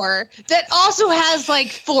store that also has like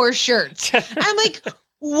 4 shirts. I'm like,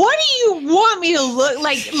 what do you want me to look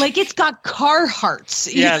like? Like it's got Carhartts.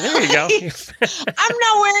 Yeah, there you go. I'm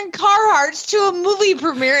not wearing Carhartts to a movie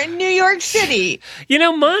premiere in New York City. You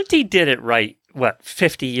know, Monty did it right,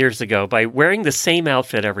 50 years ago by wearing the same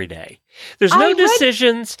outfit every day. There's no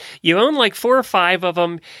decisions. You own like 4 or 5 of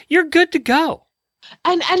them. You're good to go.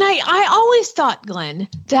 And I always thought, Glenn,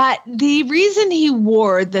 that the reason he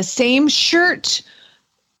wore the same shirt,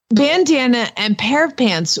 bandana, and pair of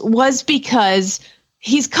pants was because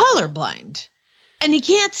he's colorblind. And he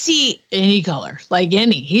can't see any color, like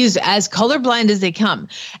any. He's as colorblind as they come.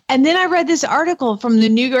 And then I read this article from the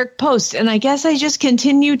New York Post, and I guess I just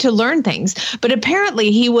continue to learn things. But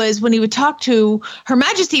apparently he was, when he would talk to Her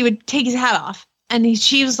Majesty, he would take his hat off. And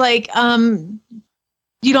she was like,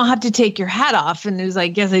 you don't have to take your hat off. And he was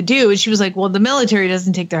like, yes, I do. And she was like, well, the military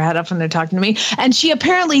doesn't take their hat off when they're talking to me. And she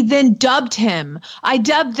apparently then dubbed him. I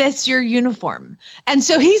dubbed this your uniform. And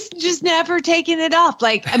so he's just never taken it off.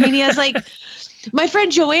 Like, I mean, he has like... My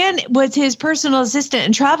friend Joanne was his personal assistant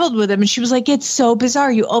and traveled with him. And she was like, it's so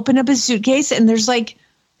bizarre. You open up his suitcase and there's like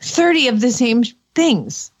 30 of the same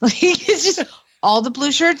things. Like it's just all the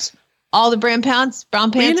blue shirts, all the brown pants, all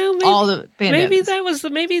the bandanas.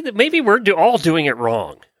 Maybe we're all doing it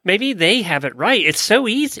wrong. Maybe they have it right. It's so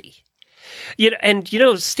easy.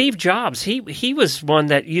 Steve Jobs, he was one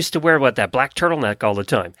that used to wear that black turtleneck all the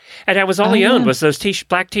time. And that was all he owned was those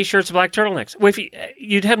black T-shirts, black turtlenecks. Well,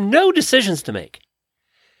 you'd have no decisions to make.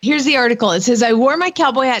 Here's the article. It says, I wore my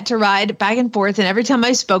cowboy hat to ride back and forth, and every time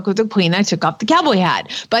I spoke with the Queen, I took off the cowboy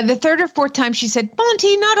hat. By the 3rd or 4th time, she said,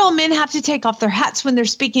 Monty, not all men have to take off their hats when they're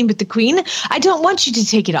speaking with the Queen. I don't want you to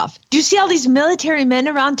take it off. Do you see all these military men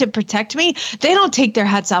around to protect me? They don't take their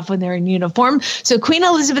hats off when they're in uniform. So Queen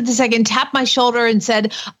Elizabeth II tapped my shoulder and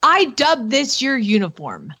said, I dubbed this your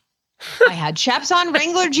uniform. I had chaps on,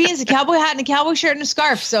 Wrangler jeans, a cowboy hat, and a cowboy shirt and a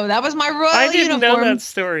scarf. So that was my royal uniform. I didn't know that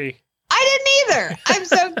story. I didn't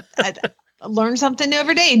either. I learn something new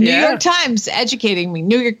every day. New York Times educating me.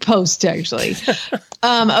 New York Post, actually.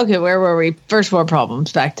 Okay, where were we? First world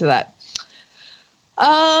problems. Back to that.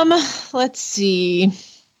 Let's see.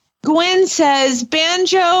 Gwen says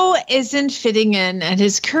Banjo isn't fitting in at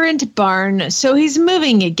his current barn, so he's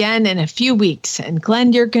moving again in a few weeks. And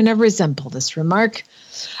Glenn, you're going to resemble this remark.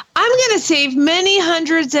 I'm going to save many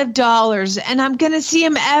hundreds of dollars, and I'm going to see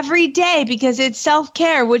him every day because it's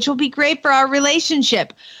self-care, which will be great for our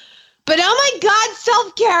relationship. But oh my God,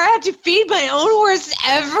 self-care, I have to feed my own horse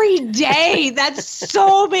every day. That's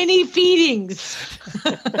so many feedings.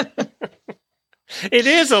 It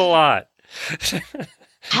is a lot.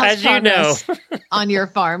 As you know. On your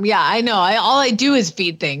farm. Yeah, I know. All I do is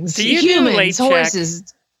feed things. Do you Humans, do late horses.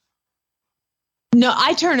 Check? No,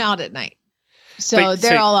 I turn out at night. So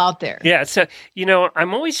they're all out there. Yeah. So,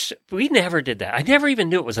 we never did that. I never even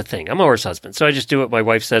knew it was a thing. I'm a horse husband. So I just do what my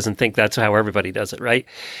wife says and think that's how everybody does it. Right.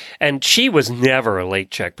 And she was never a late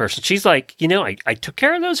check person. She's like, I took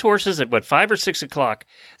care of those horses at 5 or 6 o'clock.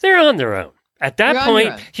 They're on their own. At that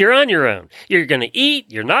point, you're on your own. You're going to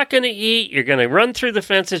eat. You're not going to eat. You're going to run through the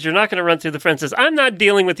fences. You're not going to run through the fences. I'm not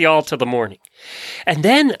dealing with you all till the morning. And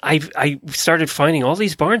then I started finding all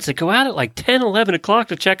these barns that go out at like 10, 11 o'clock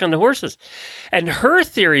to check on the horses. And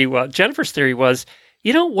Jennifer's theory was,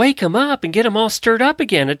 you don't wake them up and get them all stirred up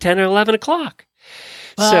again at 10 or 11 o'clock.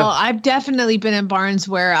 Well, I've definitely been in barns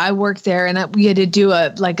where I worked there and we had to do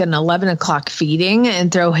an 11 o'clock feeding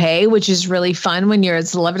and throw hay, which is really fun when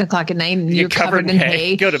it's 11 o'clock at night and you're covered in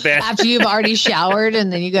hay. Go to bed. After you've already showered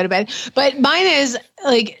and then you go to bed. But mine is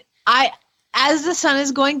like, as the sun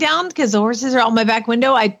is going down, because the horses are out my back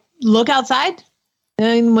window, I look outside.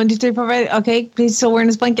 And 1, 2, 3, 4, 5. Okay, he's still wearing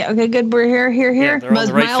his blanket. Okay, good. We're here. Yeah,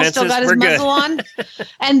 Miles still got his muzzle on.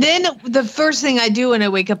 And then the first thing I do when I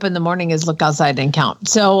wake up in the morning is look outside and count.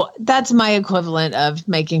 So that's my equivalent of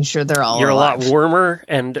making sure they're all You're alive. A lot warmer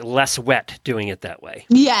and less wet doing it that way.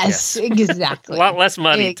 Yes. Exactly. A lot less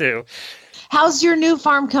money too. How's your new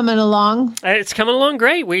farm coming along? It's coming along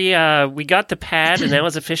great. We got the pad and that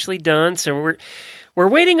was officially done. So we're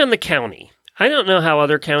waiting on the county. I don't know how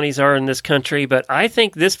other counties are in this country, but I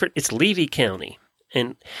think it's Levy County.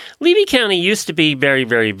 And Levy County used to be very,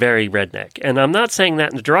 very, very redneck. And I'm not saying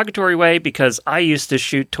that in a derogatory way because I used to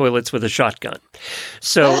shoot toilets with a shotgun.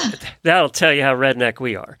 So that'll tell you how redneck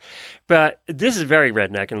we are. But this is very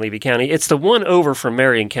redneck in Levy County. It's the one over from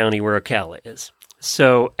Marion County where Ocala is.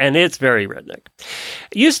 So, and it's very redneck.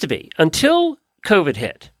 It used to be until COVID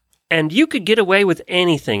hit. And you could get away with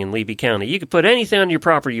anything in Levy County. You could put anything on your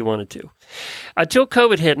property you wanted to. Until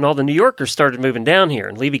COVID hit and all the New Yorkers started moving down here,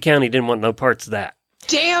 and Levy County didn't want no parts of that.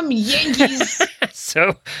 Damn Yankees.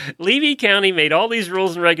 So Levy County made all these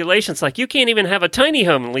rules and regulations, like you can't even have a tiny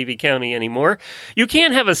home in Levy County anymore. You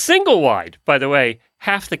can't have a single wide. By the way,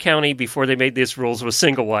 half the county before they made these rules was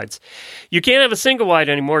single wides. You can't have a single wide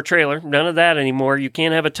anymore, trailer. None of that anymore. You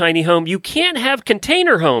can't have a tiny home. You can't have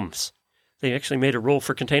container homes. They actually made a rule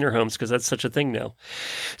for container homes because that's such a thing now.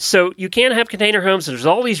 So you can't have container homes. There's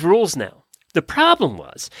all these rules now. The problem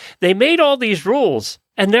was they made all these rules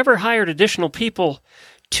and never hired additional people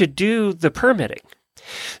to do the permitting.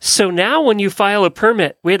 So now when you file a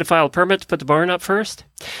permit, we had to file a permit to put the barn up first.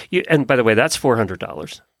 And by the way, that's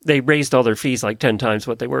 $400. They raised all their fees like 10 times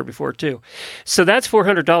what they were before too. So that's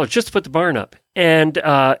 $400 just to put the barn up. And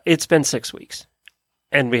it's been 6 weeks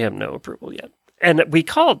and we have no approval yet. And we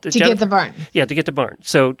called to get the barn. Yeah, to get the barn.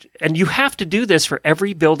 So, and you have to do this for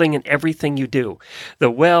every building and everything you do. The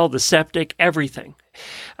well, the septic, everything.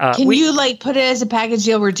 Can you put it as a package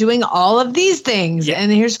deal? We're doing all of these things,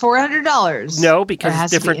 and here's $400. No, because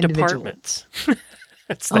it's different departments.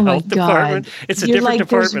 It's the health department. It's a You're different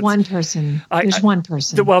department. There's one person. There's one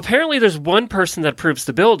person. Well, apparently there's one person that approves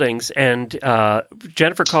the buildings, and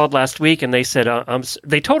Jennifer called last week, and they said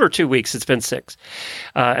they told her 2 weeks. It's been 6,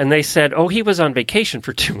 and they said, he was on vacation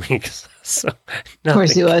for 2 weeks. So of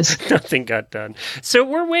course he was. Nothing got done. So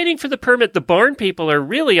we're waiting for the permit. The barn people are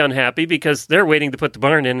really unhappy because they're waiting to put the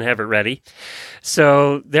barn in and have it ready.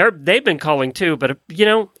 So they've been calling too, but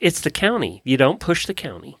it's the county. You don't push the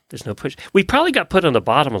county. There's no push. We probably got put on the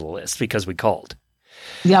bottom of the list because we called.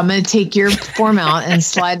 Yeah, I'm going to take your form out and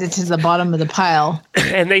slide it to the bottom of the pile.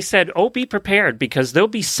 And they said, be prepared because there'll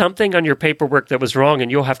be something on your paperwork that was wrong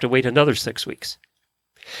and you'll have to wait another 6 weeks.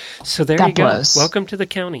 So there you go. Blows. Welcome to the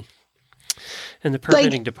county. In the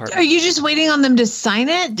permitting department. Are you just waiting on them to sign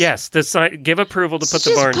it? Yes, give approval to put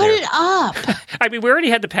the barn there. Just put it up. I mean, we already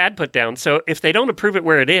had the pad put down, so if they don't approve it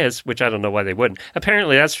where it is, which I don't know why they wouldn't,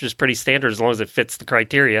 apparently that's just pretty standard as long as it fits the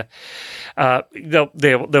criteria,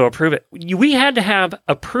 they'll approve it. We had to have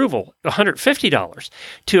approval, $150,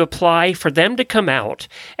 to apply for them to come out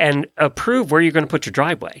and approve where you're going to put your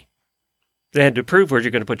driveway. They had to prove where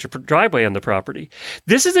you're going to put your driveway on the property.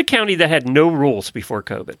 This is a county that had no rules before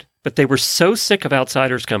COVID, but they were so sick of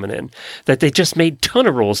outsiders coming in that they just made a ton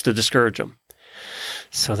of rules to discourage them.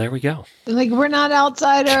 So there we go. We're not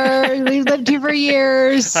outsiders. We've lived here for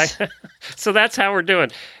years. So that's how we're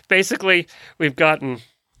doing. Basically, we've gotten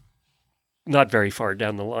not very far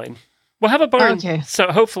down the line. We'll have a barn. Okay.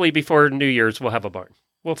 So hopefully before New Year's, we'll have a barn.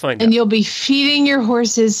 We'll find out. And you'll be feeding your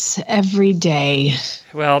horses every day.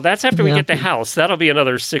 Well, that's after we get the house. That'll be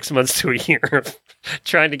another 6 months to a year of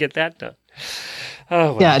trying to get that done.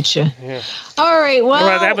 Oh, well. Gotcha. Yeah. All right.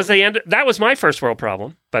 Well, that was the end. That was my first world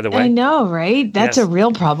problem, by the way. I know, right? That's a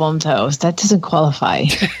real problem, though. That doesn't qualify.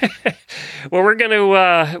 Well, we're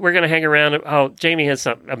gonna hang around. Oh, Jamie has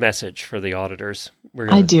a message for the auditors.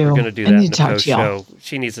 I do. We're gonna do that in the post show.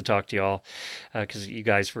 She needs to talk to y'all because you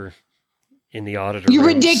guys were in the auditor You're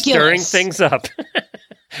room ridiculous. stirring things up.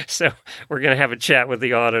 So we're going to have a chat with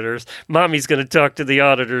the auditors. Mommy's going to talk to the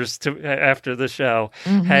auditors after the show.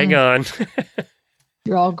 Mm-hmm. Hang on.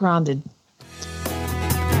 You're all grounded.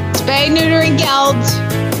 Spay, neuter, and geld.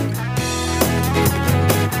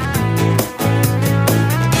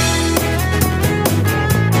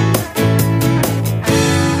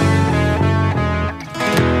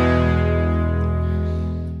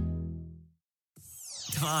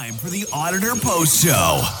 Time for the Auditor Post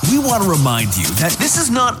Show. We want to remind you that this is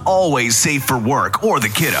not always safe for work or the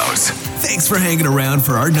kiddos. Thanks for hanging around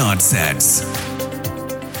for our nonsense.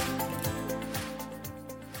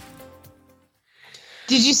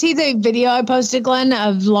 Did you see the video I posted, Glenn,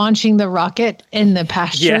 of launching the rocket in the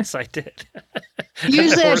pasture? Yes, I did.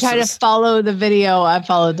 Usually I try to follow the video. I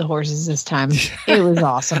followed the horses this time. It was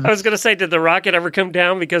awesome. I was going to say, did the rocket ever come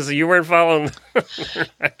down because you weren't following?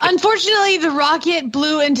 Unfortunately, the rocket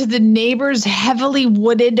blew into the neighbor's heavily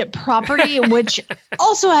wooded property, which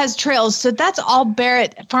also has trails. So that's all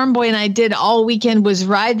Barrett, Farm Boy, and I did all weekend was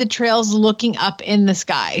ride the trails looking up in the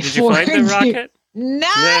sky. Did you find the rocket?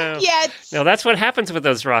 Not yet. No, that's what happens with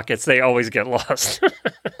those rockets. They always get lost.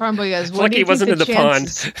 Farm Boy goes, lucky he wasn't in the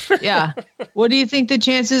pond. Yeah. What do you think the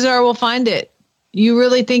chances are we'll find it? You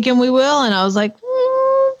really thinking we will? And I was like,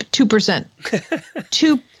 2%.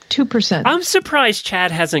 2%. I'm surprised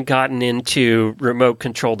Chad hasn't gotten into remote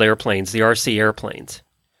controlled airplanes, the RC airplanes,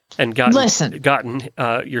 and gotten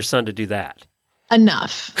your son to do that.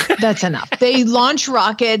 Enough. That's enough. They launch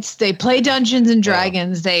rockets. They play Dungeons and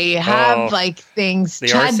Dragons. They have things. The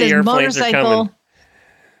Chad RC does airplanes motorcycle. are coming.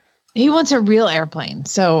 He wants a real airplane.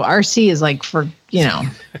 So RC is for,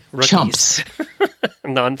 chumps.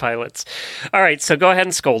 Non-pilots. All right. So go ahead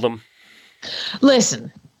and scold them.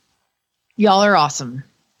 Listen, Y'all are awesome.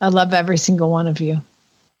 I love every single one of you.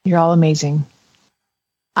 You're all amazing.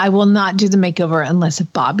 I will not do the makeover unless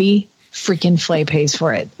Bobby freaking Flay pays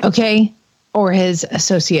for it. Okay? Or his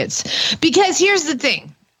associates. Because here's the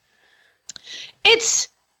thing. It's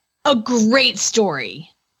a great story.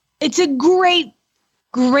 It's a great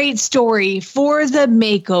story for the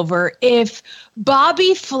makeover if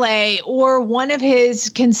Bobby Flay or one of his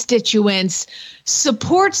constituents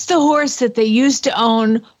supports the horse that they used to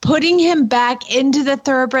own, putting him back into the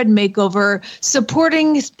thoroughbred makeover,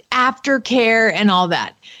 supporting aftercare and all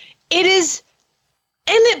that. It is,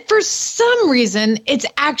 and for some reason, it's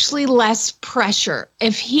actually less pressure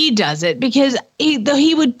if he does it because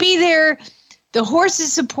he would be there. The horse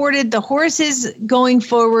is supported. The horse is going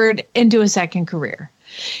forward into a second career.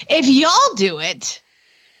 If y'all do it,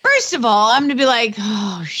 first of all, I'm going to be like,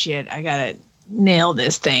 oh, shit, I got to nail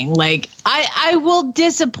this thing. Like, I will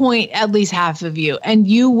disappoint at least half of you, and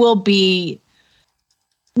you will be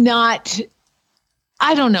not,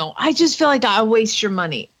 I don't know. I just feel like I'll waste your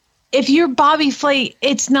money. If you're Bobby Flay,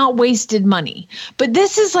 it's not wasted money. But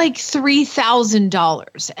this is like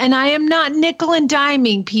 $3,000. And I am not nickel and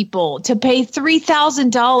diming people to pay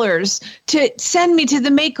 $3,000 to send me to the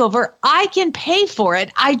makeover. I can pay for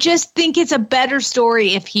it. I just think it's a better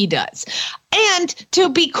story if he does. And to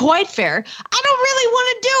be quite fair, I don't really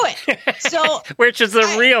want to do it. So which is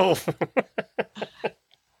a real...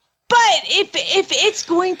 But if it's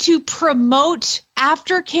going to promote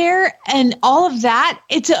aftercare and all of that,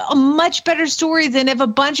 it's a much better story than if a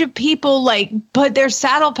bunch of people like put their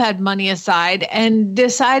saddle pad money aside and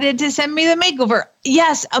decided to send me the makeover.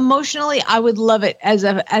 Yes, emotionally, I would love it as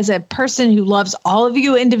a person who loves all of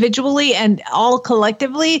you individually and all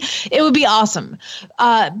collectively. It would be awesome.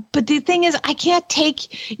 But the thing is, I can't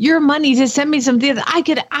take your money to send me something that I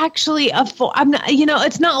could actually afford. I'm not,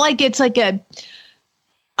 it's not like it's like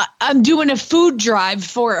I'm doing a food drive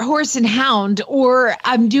for Horse and Hound, or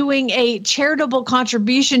I'm doing a charitable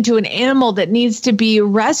contribution to an animal that needs to be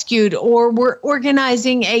rescued, or we're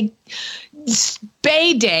organizing a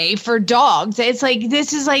spay day for dogs. It's like,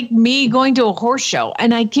 this is like me going to a horse show,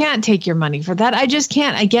 and I can't take your money for that. I just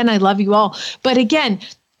can't. Again, I love you all. But again,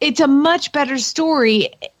 it's a much better story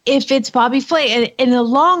if it's Bobby Flay. And in the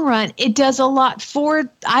long run, it does a lot for,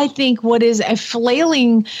 I think, what is a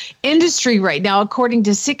flailing industry right now, according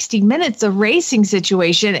to 60 Minutes, the racing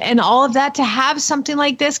situation and all of that. To have something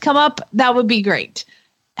like this come up, that would be great.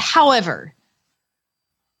 However,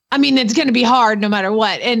 I mean, it's going to be hard no matter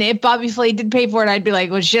what. And if Bobby Flay did pay for it, I'd be like,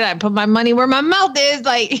 well, shit, I put my money where my mouth is.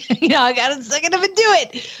 Like, I got to suck it up and do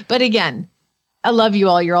it. But again, I love you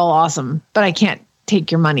all. You're all awesome. But I can't take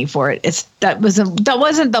your money for it. That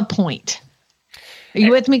wasn't the point. Are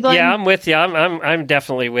you with me, Glenn? Yeah, I'm with you. I'm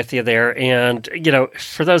definitely with you there. And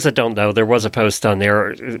for those that don't know, there was a post on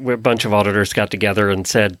there where a bunch of auditors got together and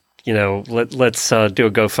said, let's do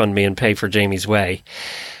a GoFundMe and pay for Jamie's way.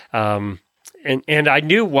 And I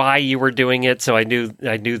knew why you were doing it, so I knew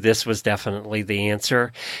this was definitely the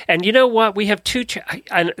answer. And you know what? We have two.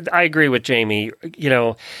 I agree with Jamie.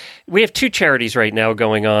 We have two charities right now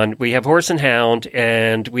going on. We have Horse and Hound,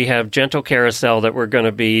 and we have Gentle Carousel that we're going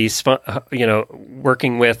to be,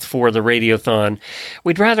 working with for the Radiothon.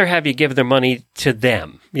 We'd rather have you give the money to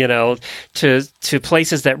them, to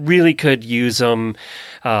places that really could use them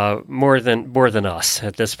more than us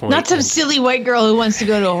at this point. Not some silly white girl who wants to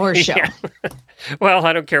go to a horse show. Yeah. Well,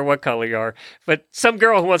 I don't care what color you are, but some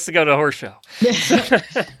girl who wants to go to a horse show.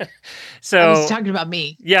 So I was talking about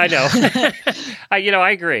me. Yeah, I know.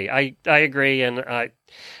 I agree. I agree, and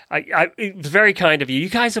it's very kind of you. You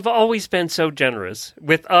guys have always been so generous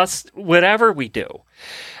with us, whatever we do.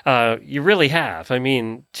 You really have. I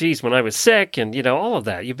mean, geez, when I was sick and all of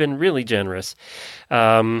that, you've been really generous.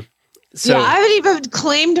 So, I haven't even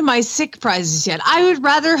claimed my sick prizes yet. I would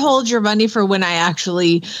rather hold your money for when I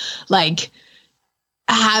actually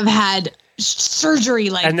have had surgery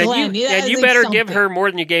like and then Glenn. you better give her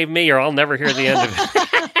more than you gave me, or I'll never hear the end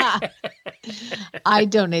of it. I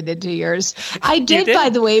donated to yours. I did, by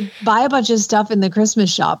the way, buy a bunch of stuff in the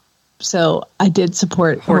Christmas shop. So I did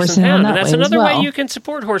support Horse and Hound. And that's another way you can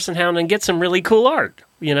support Horse and Hound and get some really cool art.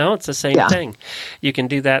 It's the same thing. You can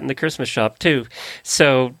do that in the Christmas shop too.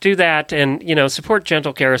 So do that, and support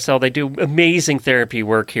Gentle Carousel. They do amazing therapy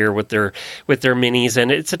work here with their minis,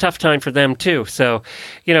 and it's a tough time for them too. So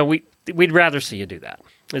we'd rather see you do that.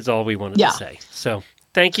 Is all we wanted to say. So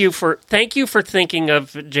thank you for thinking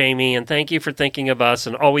of Jamie, and thank you for thinking of us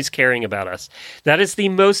and always caring about us. That is the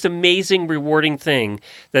most amazing, rewarding thing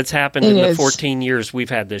that's happened in the 14 years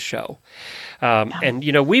we've had this show. And,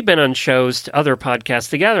 we've been on shows, other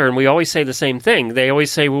podcasts together, and we always say the same thing. They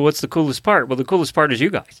always say, well, what's the coolest part? Well, the coolest part is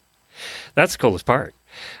you guys. That's the coolest part.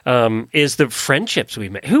 Is the friendships we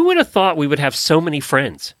made. Who would have thought we would have so many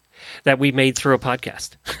friends that we made through a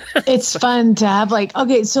podcast? It's fun to have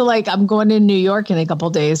so I'm going to New York in a couple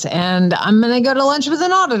of days and I'm going to go to lunch with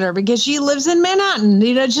an auditor because she lives in Manhattan,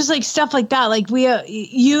 just like stuff like that. Like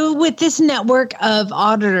you with this network of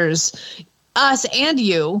auditors, us and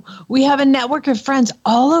you, we have a network of friends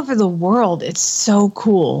all over the world. It's so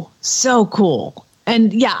cool. So cool.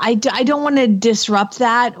 And yeah, I don't want to disrupt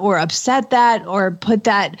that or upset that or put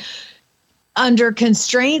that under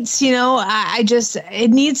constraints.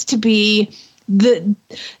 It needs to be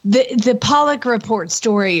the Pollock report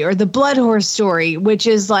story or the Blood Horse story, which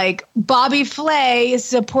is like Bobby Flay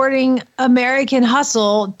supporting American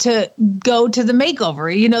Hustle to go to the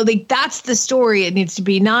makeover. That's the story it needs to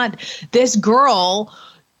be, not this girl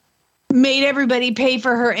made everybody pay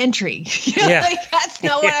for her entry. That's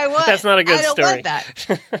not what I want. That's not a good story. I don't want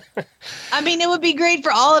that. I mean, it would be great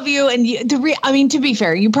for all of you. And to be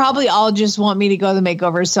fair, you probably all just want me to go to the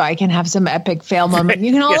makeover so I can have some epic fail moment.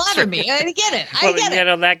 You can all laugh at me. I get it. I get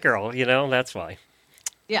it. That girl, that's why.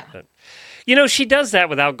 Yeah. But, she does that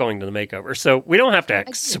without going to the makeover. So we don't have to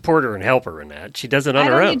support her and help her in that. She does it on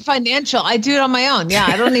her own. I don't need financial. I do it on my own. Yeah,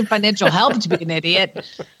 I don't need financial help to be an idiot.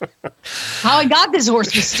 How I got this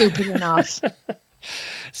horse was stupid enough.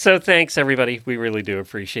 So thanks, everybody. We really do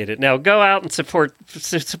appreciate it. Now go out and support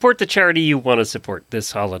the charity you want to support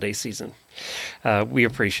this holiday season. We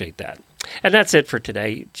appreciate that. And that's it for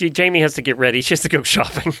today. Jamie has to get ready. She has to go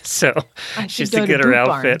shopping, so she has to get her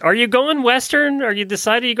outfit. Are you going Western? Are you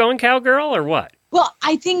decided you're going cowgirl or what? Well,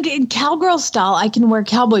 I think in cowgirl style, I can wear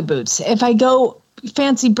cowboy boots. If I go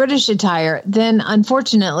fancy British attire, then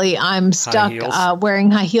unfortunately I'm stuck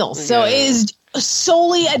wearing high heels. So it is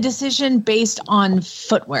solely a decision based on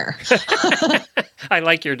footwear. I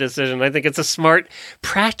like your decision. I think it's a smart,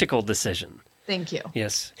 practical decision. Thank you.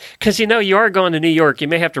 Yes. Because, you are going to New York. You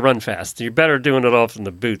may have to run fast. You're better doing it off in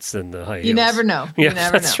the boots than the high heels. You never know.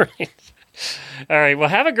 That's right. All right. Well,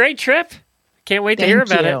 have a great trip. Can't wait to hear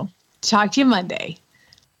about it. Talk to you Monday.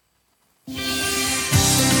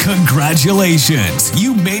 Congratulations.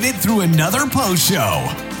 You made it through another post show.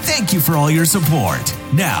 Thank you for all your support.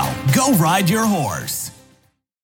 Now, go ride your horse.